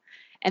Carolina.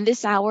 And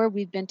this hour,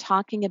 we've been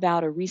talking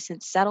about a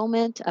recent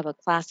settlement of a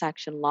class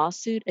action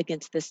lawsuit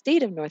against the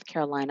state of North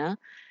Carolina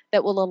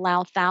that will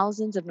allow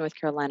thousands of North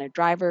Carolina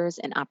drivers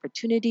an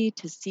opportunity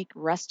to seek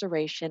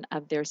restoration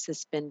of their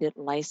suspended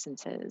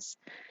licenses.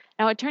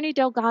 Now, Attorney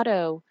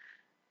Delgado,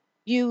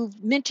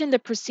 you've mentioned the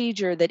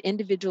procedure that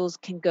individuals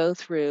can go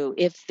through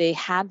if they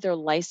have their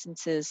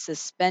licenses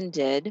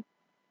suspended.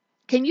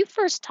 Can you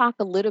first talk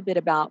a little bit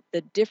about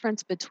the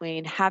difference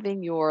between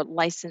having your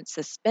license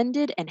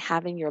suspended and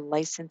having your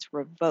license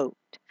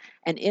revoked,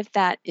 and if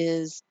that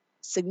is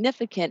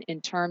significant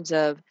in terms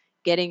of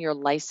getting your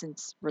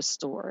license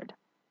restored?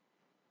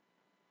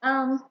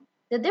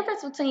 The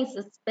difference between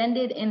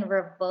suspended and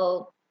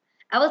revoked,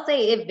 I would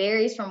say it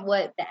varies from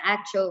what the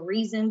actual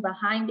reason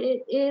behind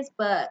it is,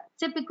 but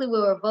typically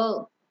with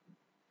revoked,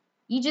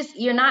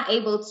 you're not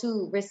able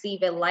to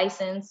receive a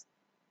license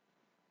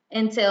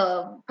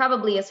until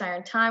probably a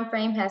certain time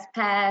frame has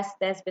passed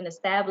that's been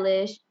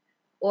established,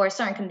 or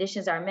certain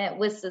conditions are met.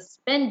 With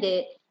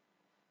suspended,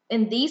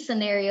 in these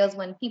scenarios,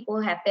 when people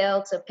have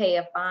failed to pay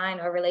a fine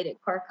or related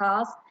court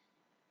costs,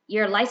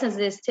 your license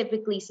is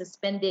typically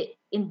suspended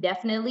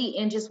indefinitely.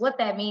 And just what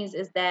that means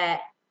is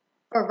that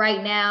for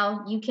right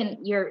now,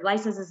 your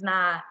license is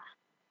not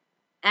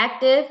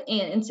active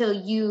until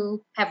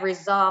you have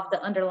resolved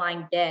the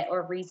underlying debt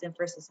or reason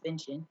for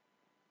suspension.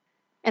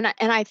 And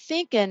I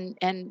think,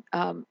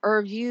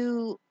 Irv,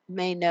 you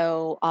may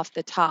know off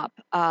the top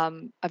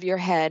of your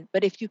head,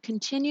 but if you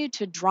continue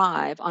to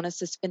drive on a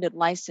suspended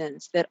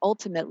license, that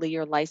ultimately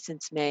your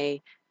license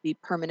may be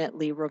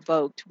permanently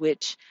revoked,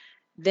 which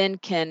then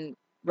can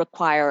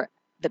require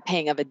the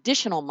paying of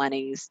additional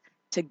monies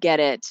to get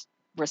it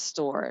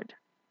restored?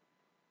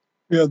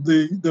 Yeah,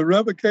 the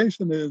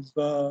revocation is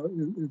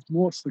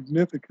more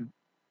significant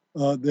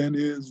than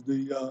is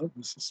the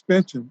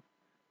suspension.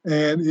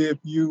 And if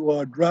you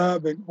are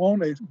driving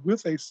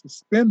with a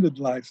suspended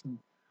license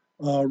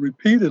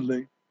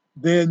repeatedly,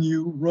 then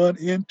you run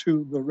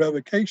into the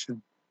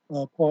revocation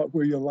part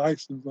where your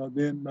license are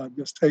then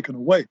just taken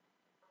away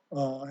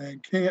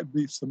and can't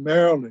be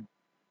summarily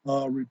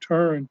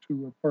returned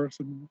to a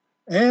person,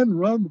 and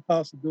run the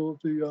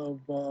possibility of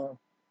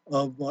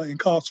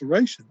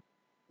incarceration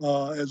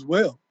as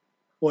well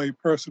for a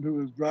person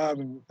who is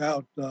driving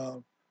without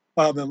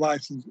while their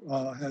license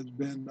has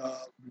been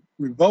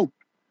revoked.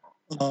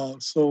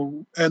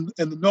 And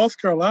the North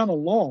Carolina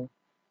law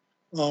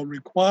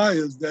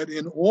requires that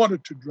in order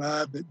to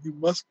drive, that you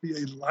must be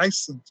a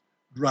licensed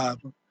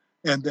driver,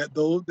 and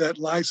that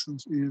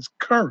license is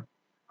current.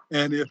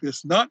 And if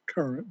it's not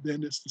current,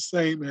 then it's the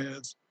same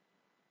as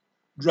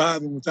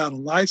driving without a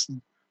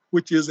license,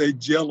 which is a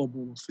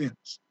jailable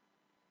offense.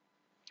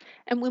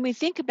 And when we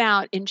think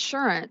about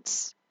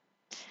insurance,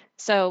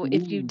 so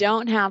if you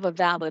don't have a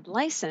valid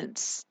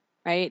license,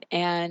 right,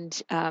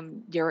 and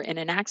you're in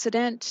an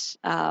accident,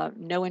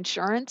 no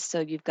insurance,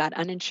 so you've got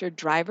uninsured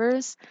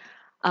drivers.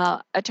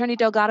 Attorney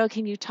Delgado,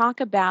 can you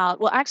talk about,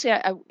 well, actually,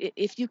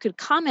 if you could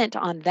comment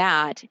on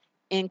that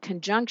in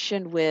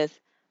conjunction with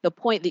the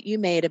point that you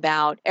made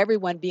about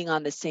everyone being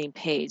on the same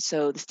page.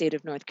 So the state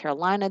of North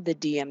Carolina, the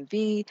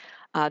DMV,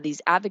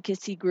 these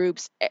advocacy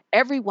groups,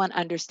 everyone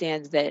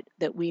understands that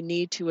we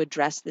need to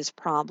address this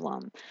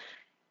problem.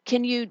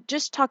 Can you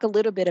just talk a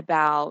little bit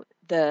about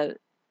the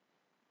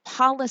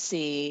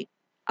policy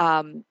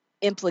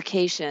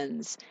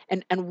implications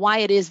and why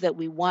it is that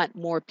we want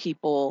more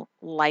people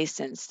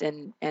licensed,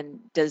 and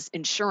does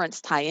insurance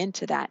tie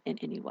into that in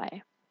any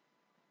way?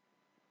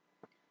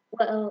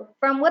 Well,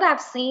 from what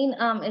I've seen,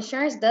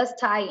 insurance does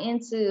tie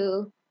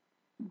into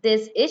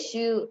this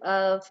issue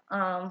of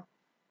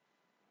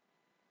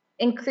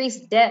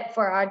increased debt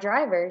for our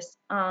drivers.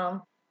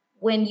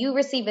 When you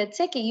receive a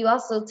ticket, you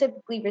also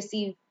typically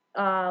receive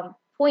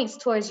points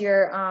towards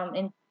your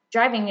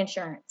driving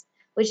insurance,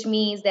 which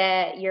means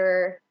that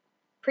your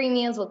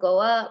premiums will go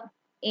up,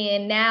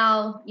 and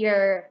now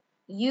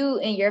you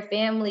and your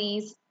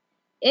family's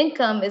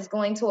income is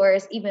going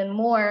towards even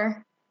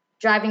more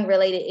driving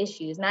related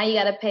issues. Now you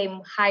got to pay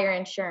higher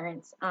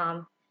insurance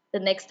the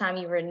next time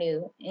you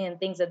renew and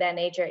things of that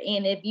nature.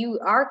 And if you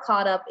are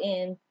caught up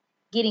in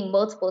getting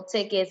multiple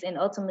tickets and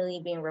ultimately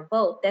being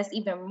revoked, that's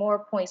even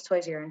more points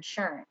towards your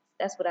insurance.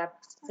 That's what I've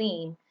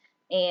seen.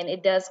 And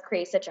it does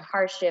create such a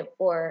hardship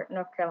for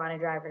North Carolina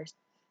drivers.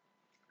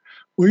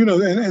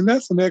 Well, and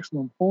that's an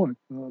excellent point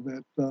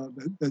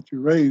that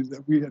you raised,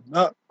 that we had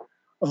not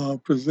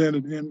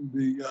presented in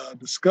the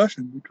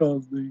discussion,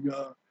 because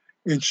the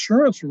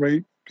insurance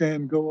rate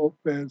can go up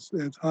as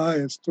high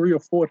as 3 or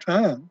 4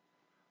 times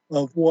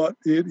of what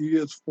it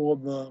is for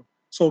the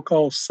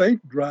so-called safe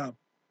driver.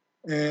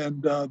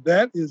 And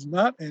that is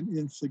not an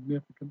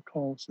insignificant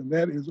cost, and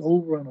that is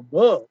over and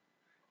above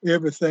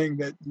everything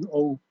that you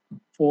owe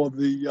for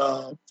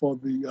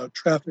the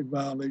traffic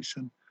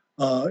violation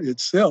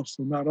itself.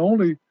 So not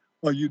only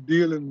are you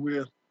dealing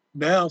with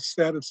now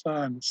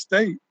satisfying the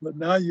state, but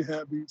now you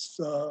have these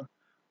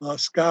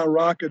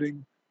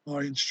skyrocketing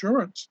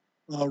insurance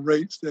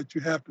rates that you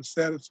have to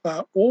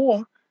satisfy,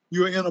 or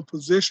you're in a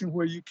position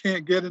where you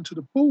can't get into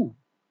the pool,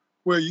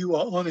 where you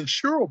are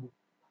uninsurable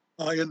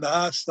in the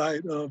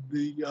eyesight of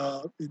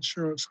the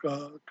insurance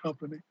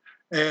company.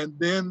 And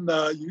then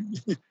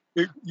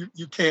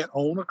you can't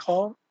own a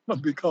car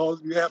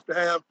because you have to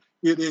have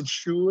it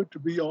insured to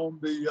be on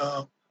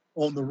the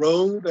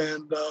road.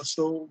 And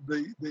so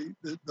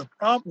the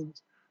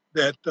problems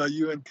that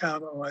you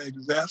encounter are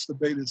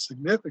exacerbated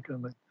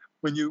significantly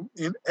when you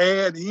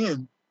add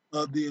in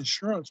the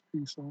insurance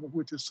piece on it,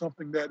 which is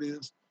something that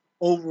is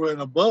over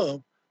and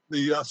above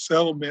the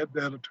settlement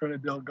that Attorney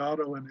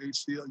Delgado and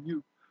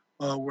ACLU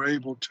were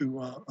able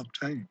to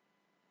obtain.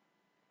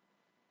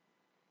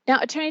 Now,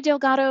 Attorney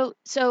Delgado,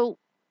 so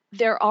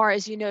there are,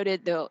 as you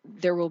noted,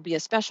 there will be a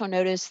special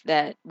notice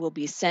that will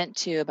be sent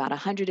to about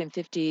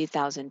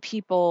 150,000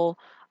 people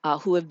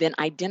who have been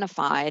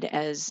identified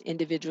as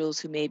individuals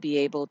who may be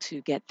able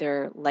to get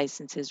their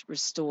licenses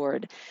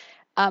restored.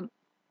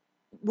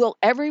 Will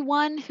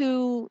everyone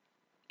who,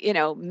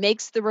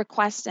 makes the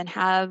request and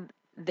have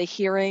the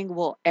hearing,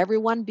 will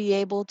everyone be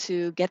able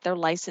to get their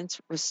license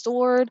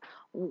restored?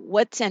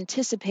 What's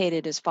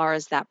anticipated as far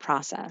as that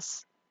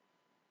process?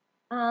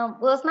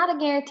 Well, it's not a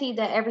guarantee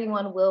that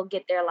everyone will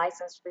get their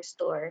license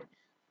restored.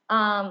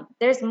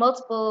 There's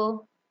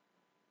multiple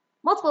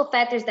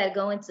factors that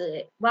go into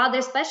it. While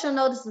there's special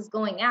notices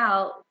going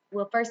out,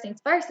 well, first things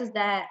first is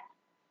that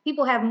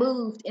people have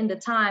moved in the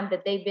time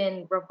that they've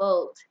been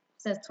revoked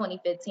since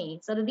 2015.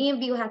 So the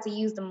DMV will have to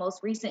use the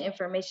most recent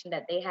information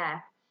that they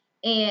have.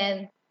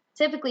 And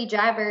typically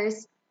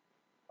drivers,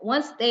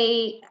 once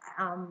they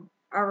are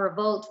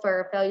revoked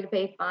for failure to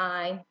pay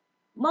fine,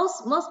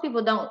 most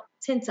people don't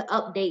tend to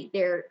update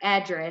their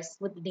address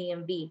with the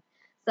DMV.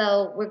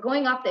 So we're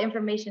going off the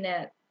information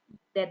that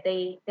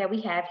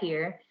we have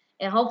here,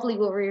 and hopefully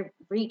we'll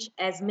reach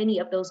as many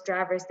of those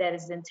drivers that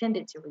is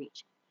intended to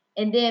reach.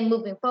 And then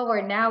moving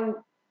forward,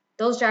 now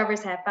those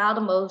drivers have filed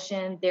a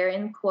motion, they're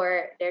in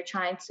court, they're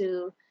trying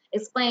to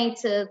explain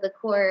to the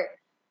court,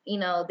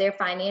 their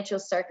financial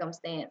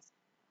circumstance.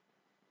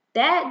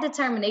 That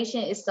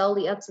determination is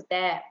solely up to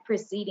that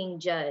presiding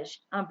judge.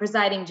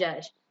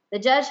 The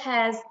judge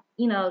has,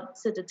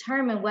 to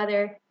determine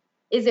whether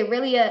is it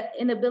really an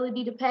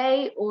inability to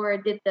pay, or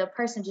did the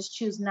person just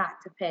choose not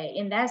to pay,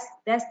 and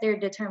that's their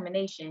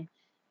determination.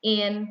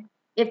 And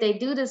if they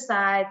do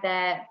decide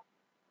that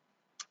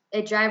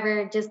a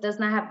driver just does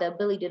not have the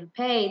ability to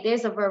pay,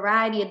 there's a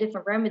variety of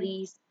different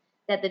remedies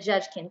that the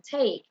judge can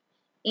take.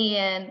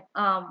 And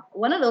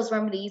one of those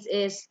remedies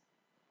is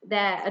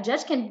that a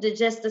judge can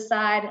just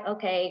decide,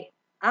 okay,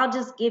 I'll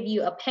just give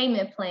you a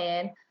payment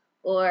plan,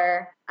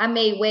 or I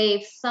may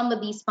waive some of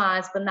these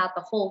fines, but not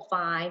the whole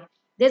fine.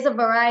 There's a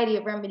variety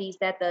of remedies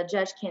that the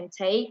judge can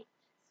take.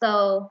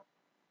 So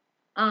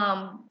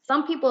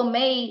some people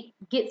may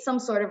get some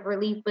sort of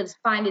relief, but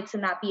find it to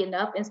not be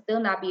enough and still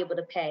not be able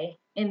to pay.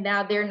 And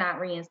now they're not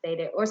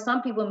reinstated. Or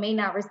some people may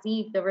not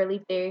receive the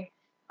relief they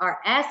are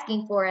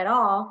asking for at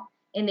all,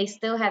 and they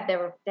still have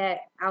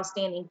that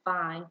outstanding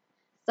fine.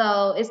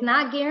 So it's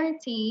not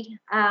guaranteed.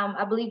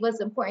 I believe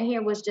what's important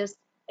here was just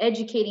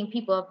educating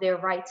people of their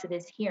right to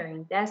this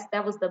hearing.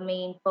 That was the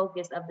main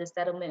focus of the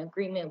settlement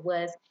agreement,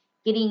 was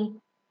getting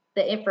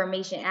the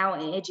information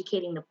out and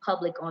educating the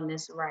public on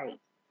this right.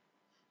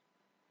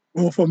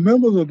 Well, for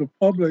members of the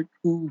public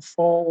who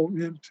fall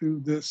into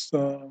this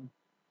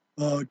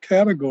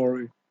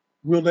category,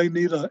 will they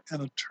need an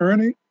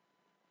attorney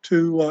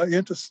to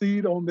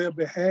intercede on their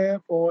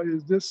behalf, or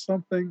is this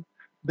something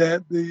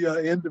that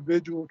the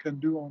individual can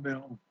do on their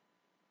own?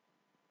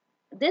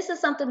 This is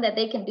something that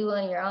they can do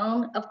on your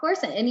own. Of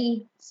course, in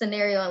any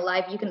scenario in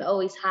life, you can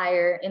always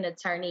hire an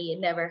attorney. It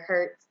never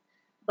hurts.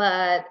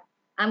 But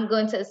I'm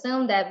going to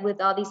assume that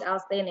with all these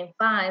outstanding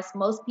fines,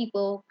 most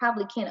people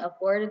probably can't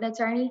afford an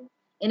attorney.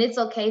 And it's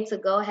okay to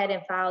go ahead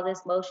and file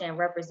this motion and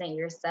represent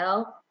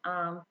yourself.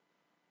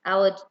 I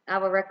would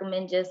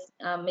recommend just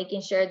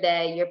making sure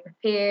that you're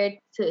prepared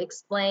to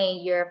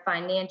explain your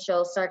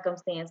financial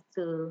circumstance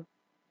to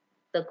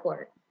the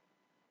court.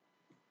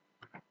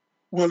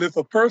 Well, if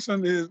a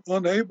person is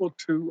unable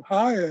to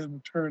hire an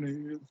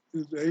attorney,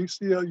 is the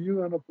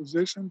ACLU in a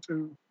position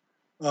to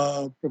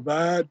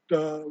provide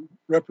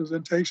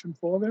representation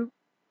for them?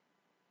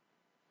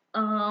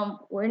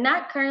 We're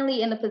not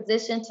currently in a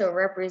position to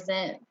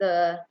represent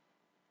the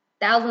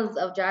thousands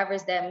of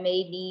drivers that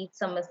may need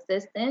some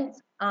assistance.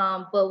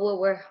 But what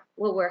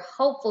we're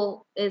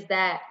hopeful is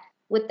that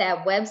with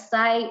that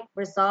website,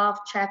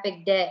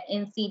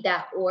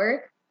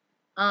 resolvetrafficdebtnc.org,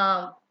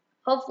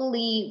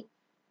 hopefully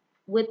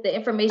with the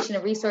information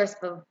and resource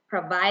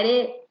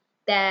provided,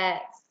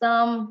 that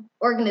some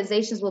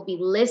organizations will be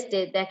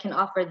listed that can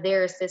offer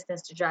their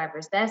assistance to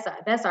drivers.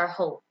 That's our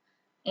hope.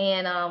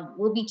 And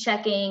we'll be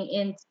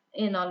checking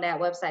in on that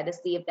website to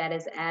see if that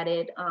is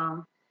added.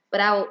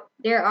 But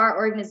there are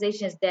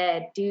organizations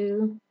that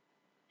do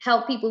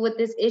help people with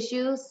this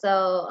issue.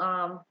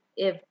 So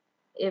if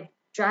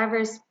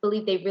drivers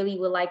believe they really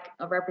would like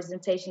a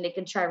representation, they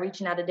can try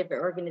reaching out to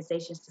different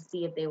organizations to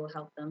see if they will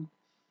help them.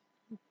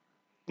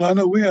 Well, I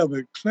know we have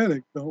a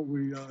clinic, don't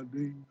we,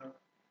 Dean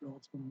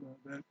Dawson,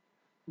 that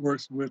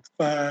works with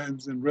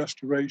fines and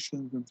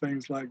restorations and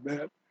things like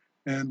that.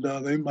 And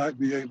they might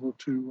be able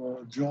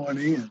to join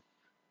in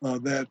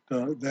that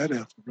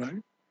effort,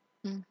 right?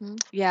 Mm-hmm.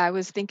 Yeah, I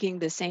was thinking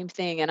the same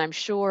thing, and I'm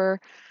sure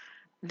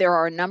there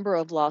are a number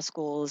of law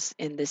schools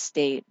in this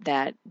state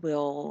that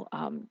will,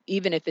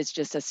 even if it's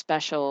just a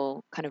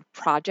special kind of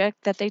project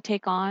that they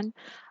take on,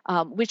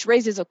 which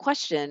raises a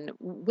question: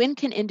 when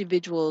can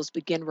individuals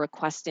begin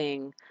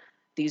requesting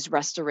these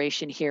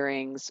restoration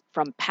hearings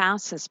from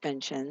past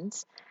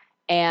suspensions?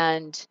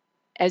 And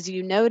as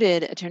you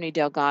noted, Attorney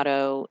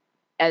Delgado,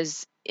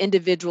 as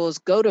individuals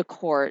go to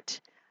court,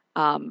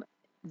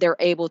 they're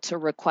able to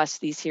request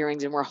these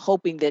hearings, and we're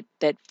hoping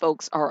that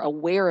folks are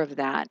aware of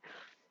that.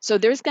 So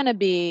there's going to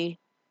be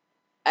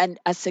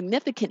a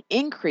significant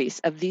increase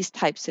of these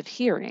types of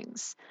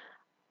hearings.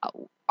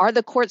 Are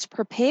the courts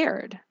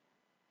prepared?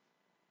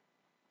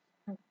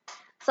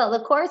 So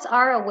the courts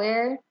are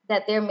aware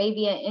that there may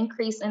be an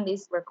increase in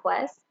these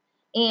requests,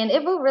 and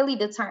it will really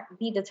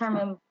be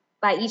determined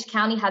by each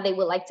county how they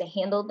would like to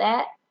handle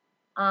that.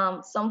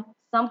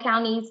 Some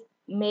counties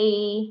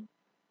may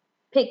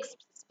pick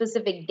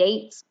specific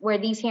dates where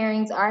these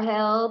hearings are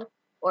held,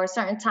 or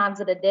certain times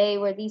of the day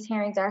where these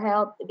hearings are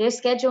held. Their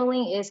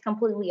scheduling is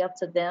completely up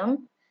to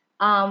them.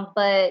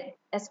 But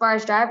as far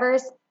as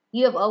drivers,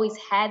 you have always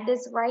had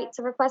this right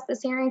to request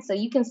this hearing, so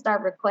you can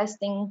start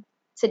requesting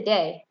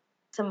today,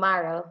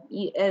 tomorrow.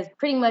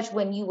 Pretty much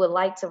when you would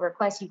like to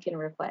request, you can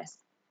request.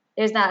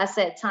 There's not a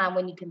set time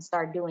when you can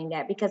start doing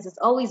that, because it's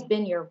always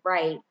been your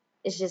right.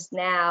 It's just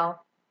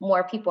now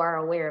more people are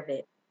aware of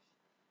it.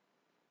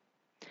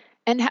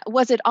 And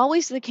was it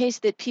always the case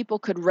that people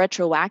could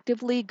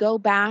retroactively go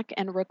back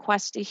and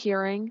request a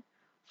hearing,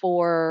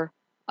 for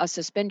a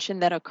suspension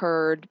that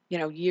occurred,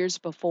 years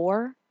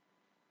before?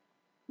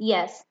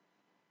 Yes.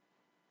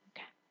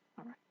 Okay.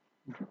 All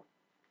right.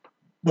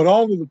 But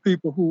all of the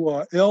people who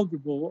are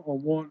eligible are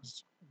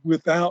ones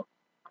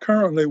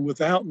currently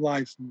without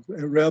license,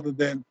 and rather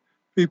than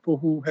people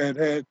who had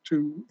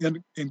to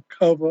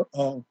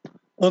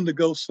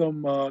undergo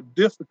some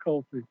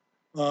difficulty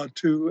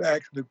to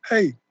actually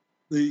pay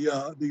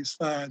these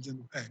fines in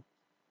the past.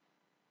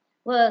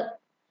 Well,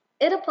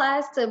 it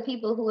applies to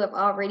people who have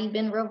already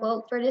been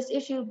revoked for this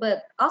issue,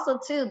 but also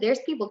too, there's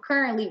people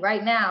currently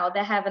right now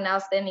that have an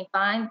outstanding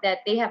fine that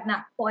they have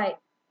not quite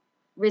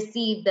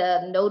received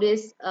the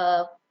notice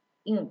of,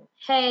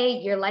 hey,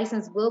 your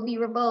license will be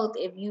revoked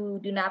if you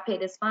do not pay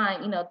this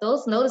fine.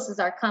 Those notices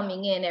are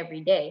coming in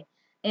every day.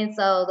 And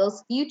so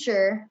those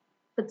future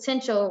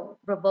potential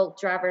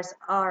revoked drivers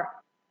are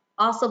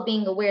also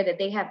being aware that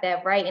they have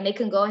that right, and they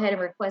can go ahead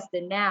and request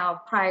it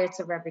now prior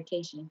to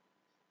revocation.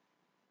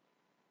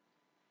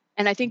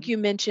 And I think you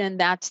mentioned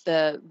that's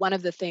one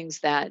of the things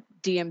that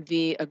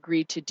DMV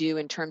agreed to do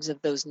in terms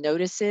of those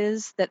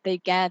notices that they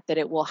get, that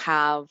it will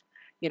have,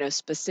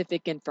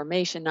 specific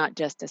information, not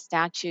just a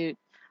statute,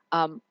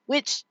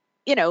 which,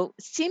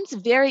 seems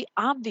very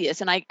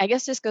obvious. And I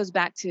guess this goes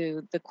back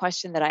to the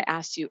question that I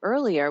asked you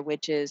earlier,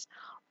 which is,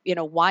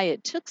 why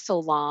it took so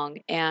long.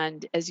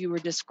 And as you were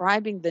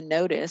describing the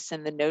notice,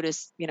 and the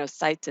notice,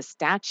 cites a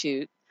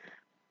statute,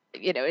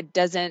 it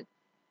doesn't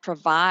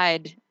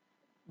provide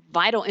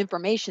vital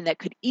information that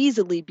could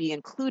easily be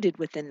included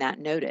within that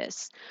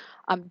notice.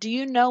 Do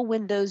you know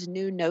when those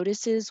new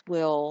notices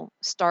will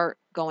start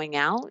going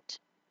out?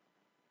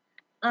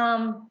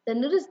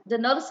 The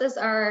notices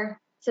are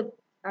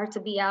to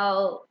be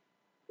out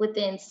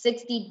within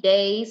 60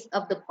 days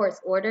of the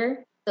court's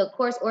order. The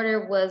court's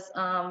order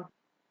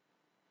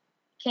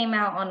came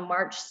out on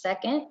March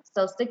 2nd,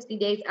 so 60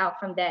 days out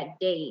from that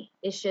date,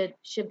 it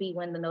should be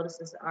when the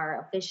notices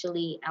are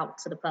officially out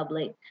to the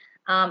public.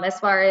 As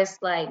far as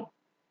like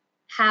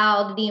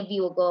how the DMV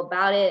will go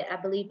about it, I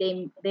believe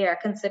they are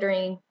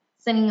considering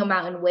sending them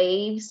out in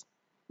waves.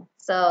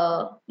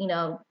 So,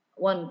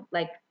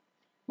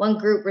 one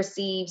group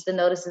receives the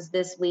notices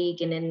this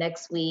week, and then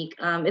next week.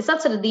 It's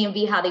up to the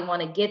DMV how they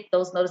want to get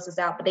those notices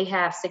out, but they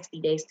have 60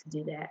 days to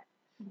do that.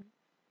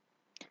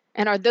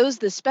 And are those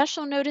the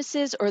special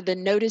notices, or the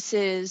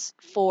notices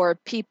for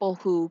people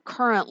who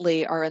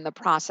currently are in the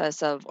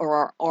process of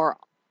or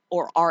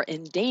are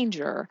in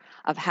danger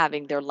of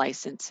having their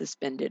license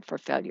suspended for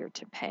failure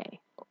to pay?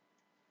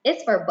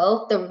 It's for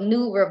both the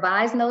new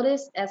revised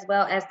notice as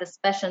well as the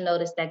special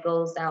notice that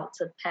goes out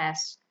to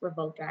past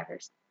revoked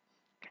drivers.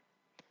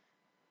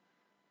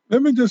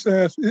 Let me just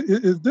ask,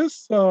 is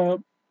this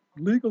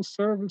legal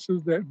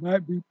services that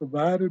might be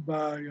provided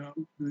by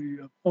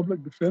the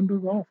public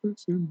defender's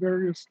office in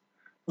various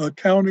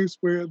counties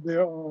where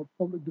there are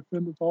public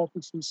defender's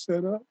offices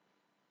set up?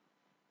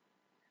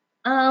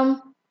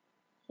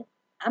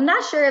 I'm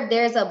not sure if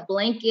there's a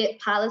blanket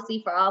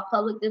policy for all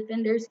public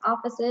defenders'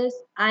 offices.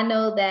 I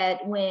know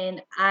that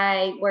when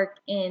I worked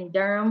in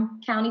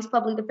Durham County's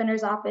public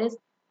defender's office,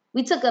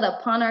 we took it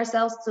upon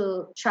ourselves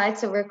to try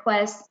to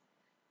request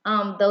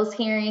those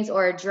hearings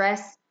or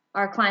address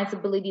our client's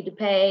ability to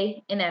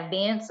pay in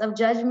advance of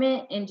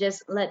judgment, and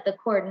just let the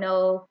court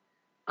know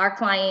our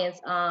client's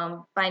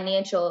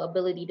financial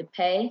ability to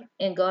pay,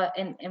 and go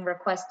and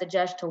request the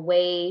judge to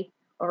waive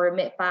or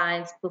remit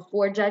fines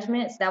before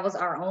judgment. So that was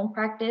our own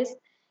practice.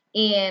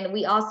 And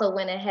we also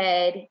went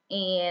ahead,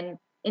 and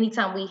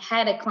anytime we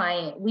had a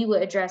client, we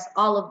would address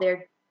all of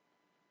their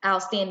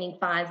outstanding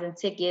fines and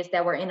tickets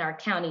that were in our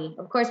county.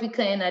 Of course, we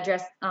couldn't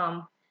address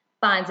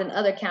fines in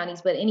other counties,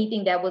 but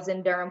anything that was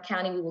in Durham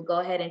County, we would go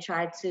ahead and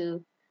try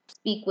to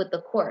speak with the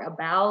court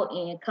about,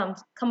 and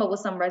come up with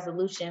some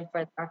resolution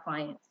for our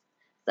clients.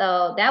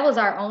 So that was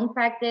our own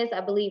practice. I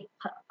believe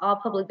all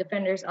public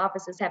defenders'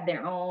 offices have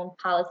their own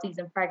policies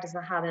and practice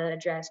on how to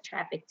address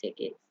traffic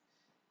tickets.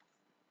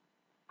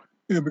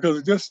 Yeah, because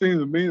it just seems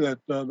to me that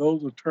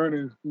those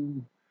attorneys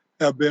who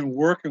have been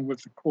working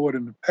with the court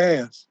in the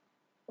past,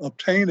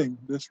 obtaining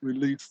this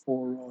relief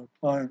for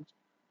clients,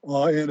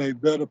 are in a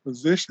better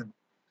position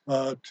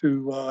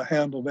to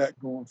handle that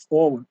going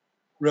forward,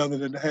 rather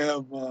than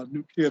have a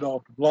new kid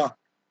off the block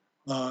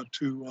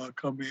to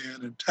come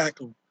in and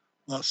tackle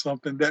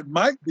something that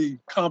might be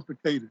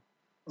complicated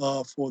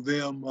for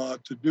them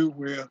to do,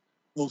 where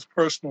those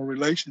personal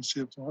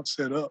relationships aren't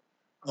set up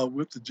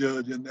with the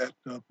judge in that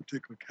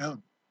particular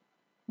county.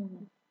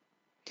 Mm-hmm.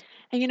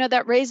 And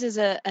that raises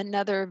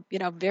another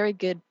very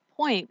good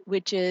point,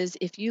 which is,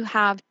 if you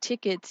have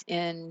tickets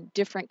in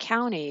different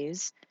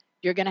counties,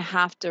 you're going to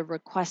have to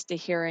request a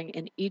hearing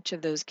in each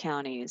of those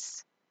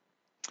counties.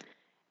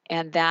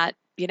 And that,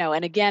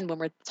 and again, when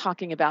we're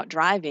talking about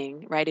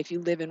driving, right, if you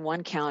live in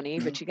one county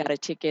but you got a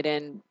ticket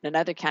in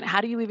another county,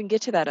 how do you even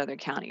get to that other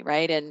county,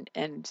 right? And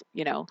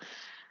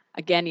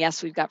again,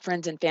 yes, we've got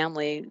friends and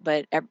family,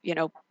 but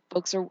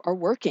folks are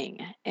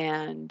working,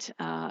 and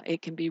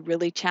it can be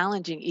really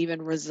challenging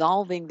even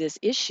resolving this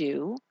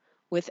issue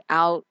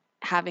without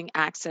having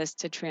access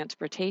to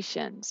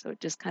transportation. So it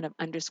just kind of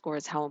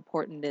underscores how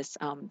important this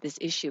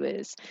issue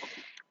is.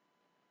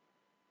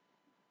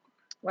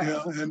 Right.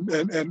 Yeah,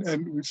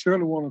 and we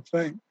certainly want to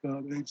thank the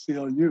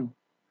ACLU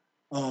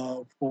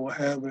for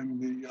having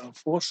the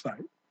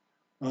foresight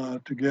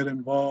to get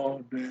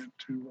involved and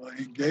to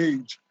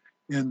engage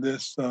in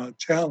this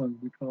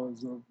challenge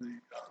because of the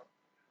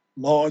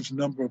large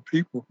number of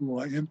people who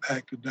are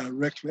impacted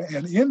directly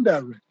and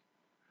indirectly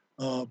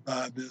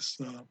by this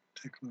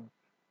particular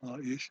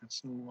issue.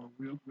 So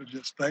we're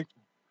just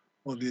thankful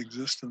for the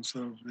existence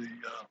of the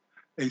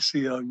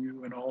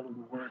ACLU and all of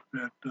the work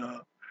that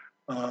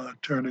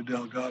Attorney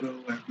Delgado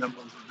and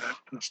members of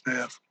that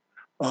staff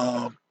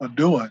are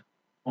doing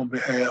on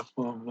behalf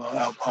of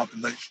our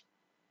population.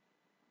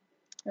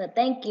 Well,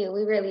 thank you.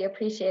 We really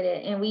appreciate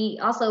it. And we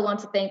also want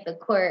to thank the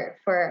court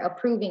for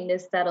approving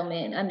this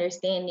settlement and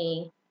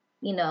understanding,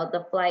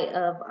 the plight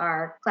of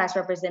our class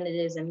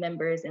representatives and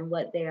members and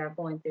what they are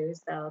going through.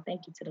 So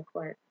thank you to the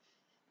court.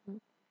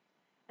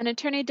 And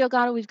Attorney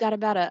Delgado, we've got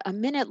about a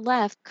minute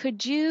left.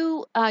 Could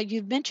you,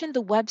 you've mentioned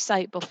the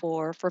website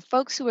before, for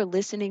folks who are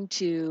listening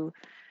to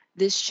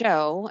this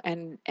show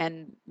and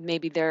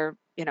maybe they're,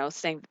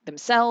 saying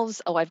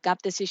themselves, oh, I've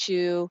got this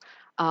issue,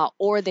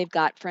 or they've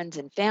got friends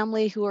and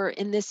family who are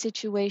in this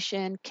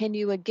situation. Can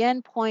you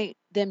again point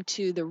them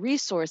to the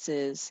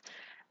resources,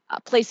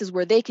 places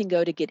where they can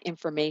go to get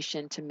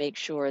information to make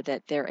sure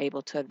that they're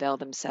able to avail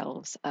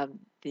themselves of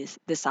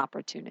this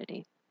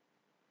opportunity?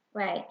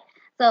 Right.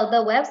 So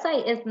the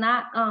website is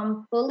not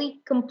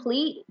fully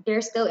complete.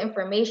 There's still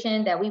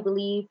information that we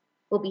believe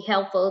will be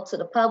helpful to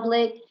the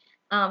public.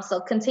 So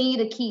continue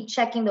to keep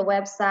checking the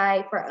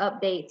website for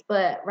updates.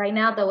 But right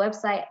now the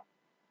website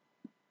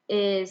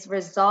is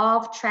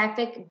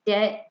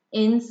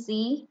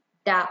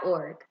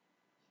resolvetrafficdebtnc.org.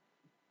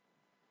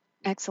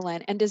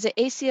 Excellent. And does the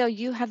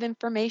ACLU have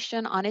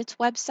information on its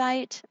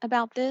website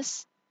about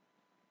this?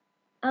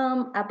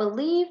 I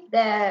believe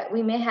that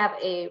we may have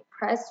a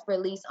press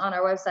release on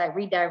our website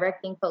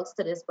redirecting folks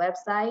to this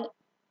website,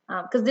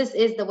 because this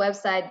is the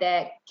website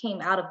that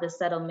came out of the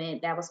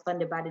settlement that was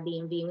funded by the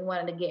DMV. We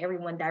wanted to get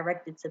everyone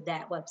directed to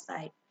that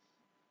website.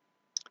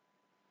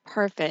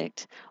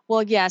 Perfect.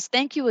 Well, yes,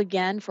 thank you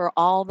again for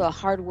all the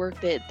hard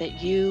work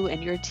that you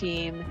and your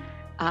team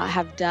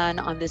have done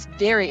on this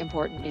very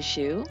important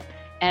issue.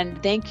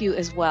 And thank you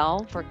as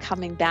well for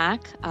coming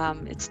back.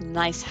 It's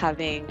nice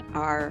having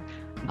our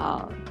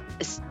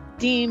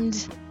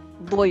esteemed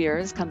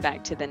lawyers come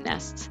back to the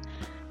nest.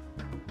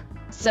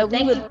 So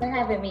thank you for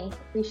having me.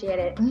 Appreciate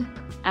it.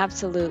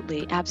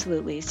 Absolutely,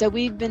 absolutely. So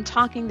we've been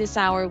talking this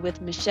hour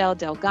with Michelle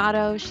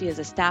Delgado. She is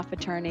a staff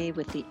attorney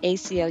with the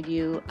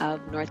ACLU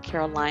of North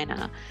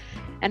Carolina.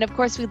 And of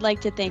course, we'd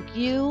like to thank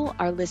you,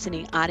 our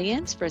listening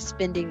audience, for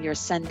spending your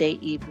Sunday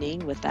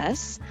evening with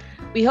us.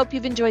 We hope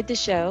you've enjoyed the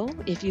show.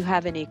 If you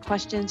have any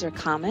questions or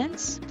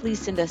comments, please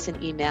send us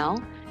an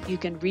email. You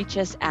can reach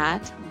us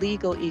at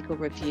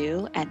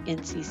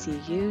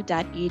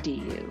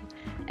legaleaglereview@nccu.edu.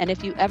 And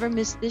if you ever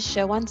miss this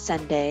show on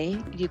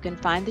Sunday, you can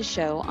find the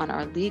show on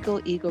our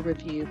Legal Eagle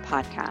Review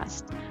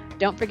podcast.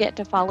 Don't forget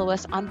to follow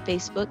us on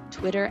Facebook,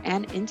 Twitter,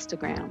 and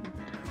Instagram.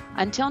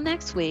 Until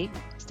next week,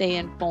 stay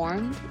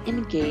informed,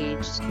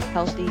 engaged,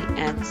 healthy,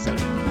 and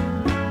safe.